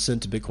release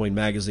sent to Bitcoin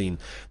Magazine,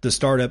 the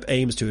startup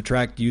aims to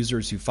attract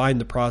users who find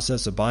the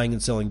process of buying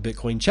and selling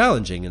Bitcoin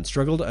challenging and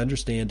struggle to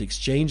understand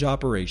exchange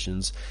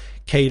operations,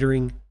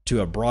 catering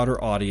to a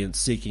broader audience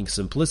seeking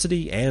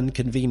simplicity and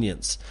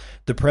convenience.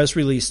 The press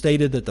release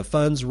stated that the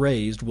funds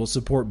raised will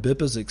support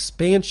BIPA's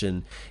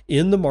expansion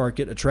in the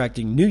market,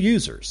 attracting new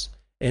users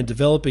and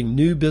developing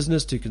new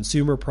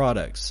business-to-consumer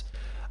products.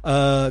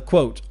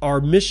 Quote,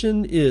 our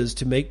mission is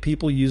to make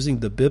people using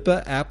the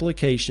BIPA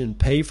application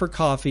pay for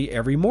coffee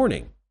every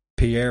morning,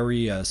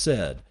 Pereira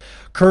said.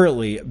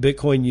 Currently,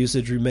 Bitcoin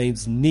usage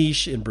remains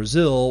niche in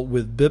Brazil,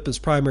 with BIPA's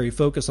primary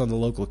focus on the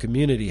local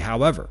community.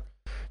 However,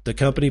 the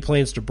company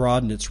plans to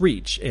broaden its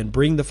reach and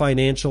bring the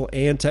financial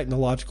and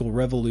technological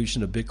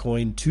revolution of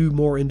Bitcoin to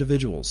more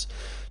individuals.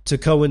 To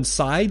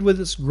coincide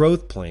with its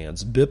growth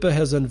plans, BIPA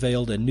has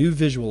unveiled a new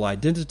visual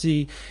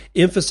identity,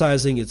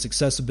 emphasizing its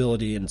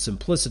accessibility and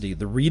simplicity.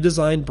 The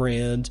redesigned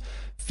brand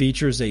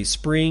features a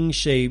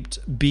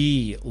spring-shaped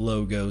bee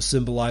logo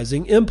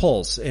symbolizing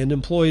impulse and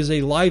employs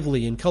a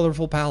lively and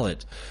colorful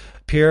palette.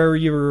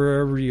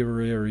 Pereira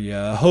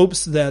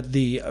hopes that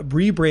the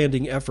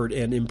rebranding effort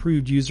and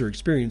improved user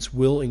experience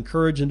will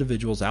encourage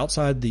individuals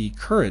outside the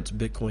current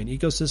Bitcoin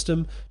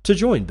ecosystem to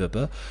join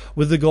BIPA,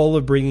 with the goal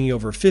of bringing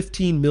over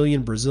 15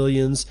 million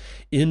Brazilians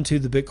into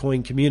the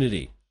Bitcoin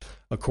community.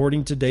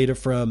 According to data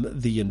from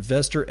the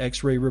Investor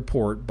X-ray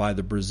report by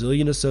the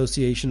Brazilian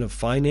Association of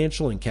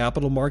Financial and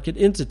Capital Market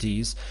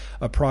Entities,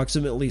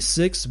 approximately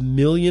 6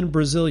 million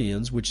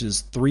Brazilians, which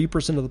is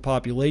 3% of the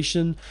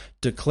population,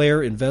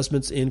 declare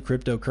investments in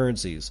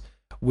cryptocurrencies.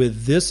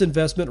 With this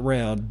investment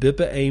round,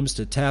 BIPA aims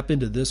to tap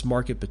into this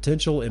market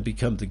potential and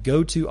become the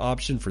go-to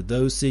option for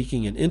those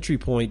seeking an entry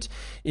point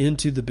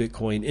into the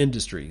Bitcoin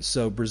industry.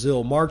 So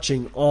Brazil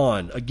marching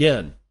on.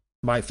 Again,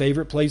 my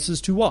favorite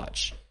places to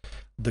watch: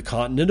 the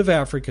continent of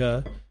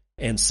Africa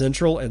and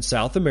Central and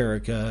South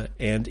America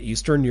and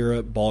Eastern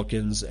Europe,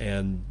 Balkans,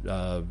 and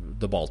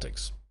the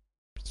Baltics.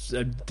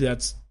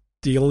 That's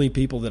the only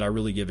people that I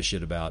really give a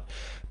shit about,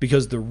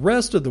 because the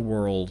rest of the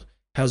world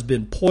has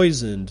been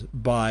poisoned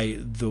by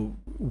the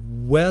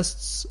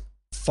West's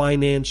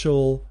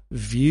financial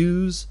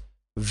views,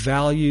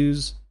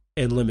 values,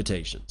 and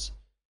limitations.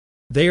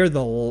 They are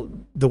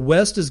the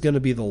West is going to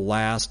be the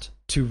last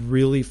to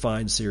really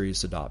find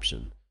serious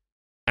adoption.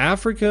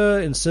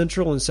 Africa and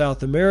Central and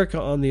South America,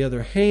 on the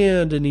other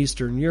hand, and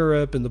Eastern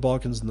Europe and the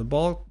Balkans and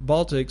the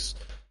Baltics,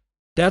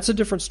 that's a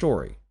different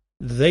story.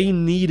 They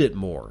need it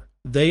more.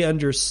 They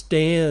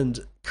understand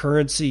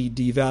currency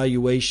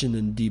devaluation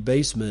and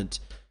debasement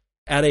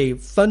at a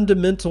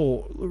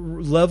fundamental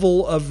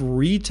level of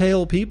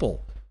retail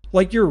people.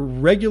 Like your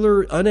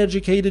regular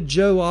uneducated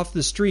Joe off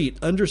the street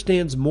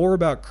understands more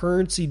about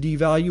currency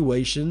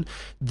devaluation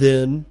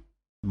than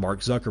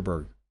Mark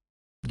Zuckerberg.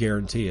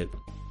 Guarantee it.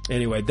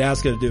 Anyway,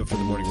 that's going to do it for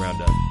the morning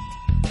roundup.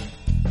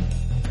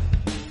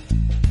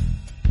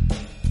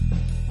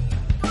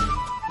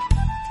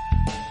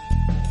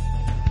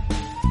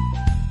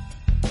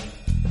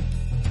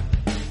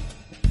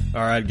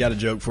 All right, got a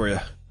joke for you.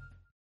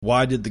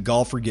 Why did the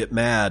golfer get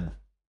mad?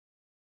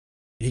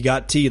 He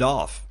got teed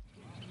off.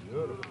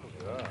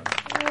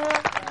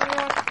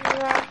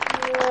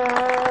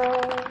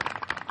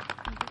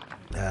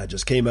 I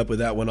just came up with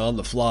that one on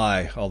the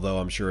fly, although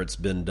I'm sure it's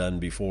been done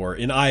before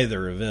in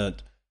either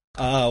event.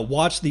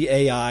 Watch the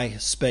AI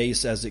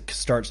space as it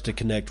starts to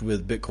connect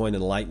with Bitcoin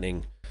and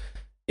Lightning.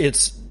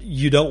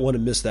 You don't want to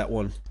miss that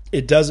one.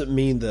 It doesn't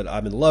mean that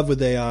I'm in love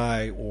with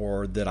AI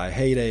or that I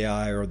hate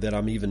AI or that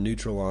I'm even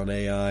neutral on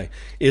AI.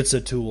 It's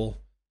a tool.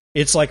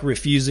 It's like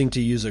refusing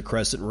to use a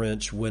crescent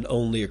wrench when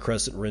only a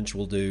crescent wrench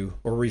will do,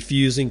 or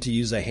refusing to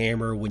use a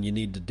hammer when you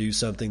need to do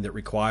something that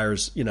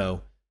requires,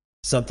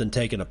 something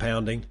taking a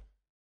pounding.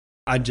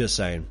 I'm just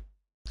saying,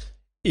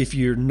 if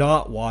you're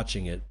not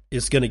watching it,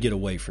 it's going to get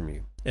away from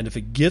you. And if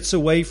it gets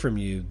away from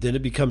you, then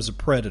it becomes a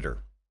predator,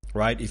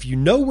 right? If you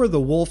know where the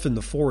wolf in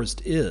the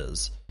forest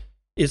is,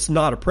 it's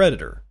not a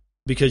predator,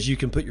 because you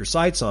can put your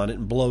sights on it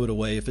and blow it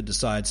away if it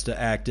decides to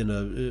act in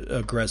an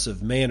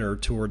aggressive manner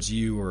towards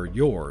you or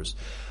yours.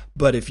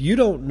 But if you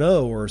don't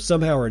know, or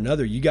somehow or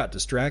another you got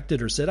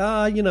distracted or said,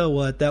 you know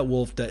what, that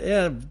wolf,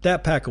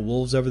 that pack of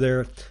wolves over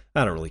there,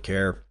 I don't really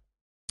care.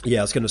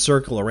 Yeah, it's going to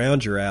circle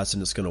around your ass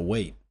and it's going to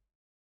wait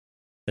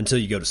until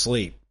you go to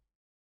sleep.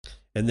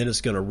 And then it's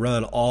going to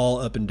run all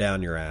up and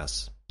down your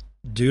ass.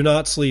 Do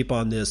not sleep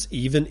on this,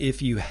 even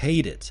if you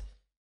hate it.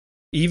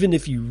 Even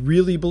if you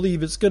really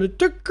believe it's going to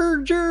ticker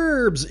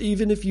gerbs,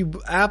 even if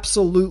you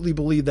absolutely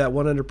believe that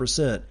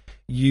 100%,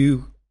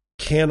 you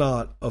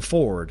cannot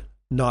afford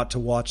not to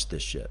watch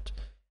this shit.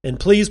 And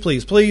please,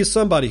 please, please,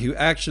 somebody who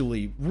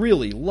actually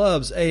really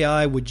loves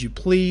AI, would you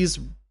please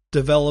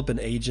develop an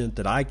agent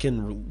that I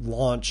can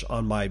launch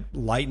on my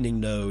Lightning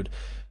node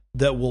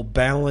that will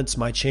balance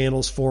my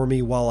channels for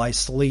me while I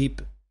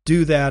sleep?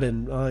 Do that,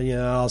 and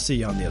I'll see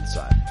you on the other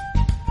side.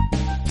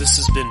 This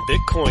has been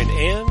Bitcoin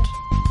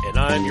and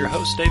I'm your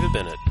host, David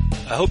Bennett.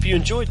 I hope you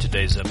enjoyed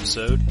today's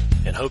episode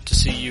and hope to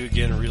see you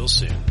again real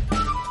soon.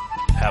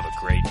 Have a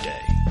great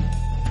day.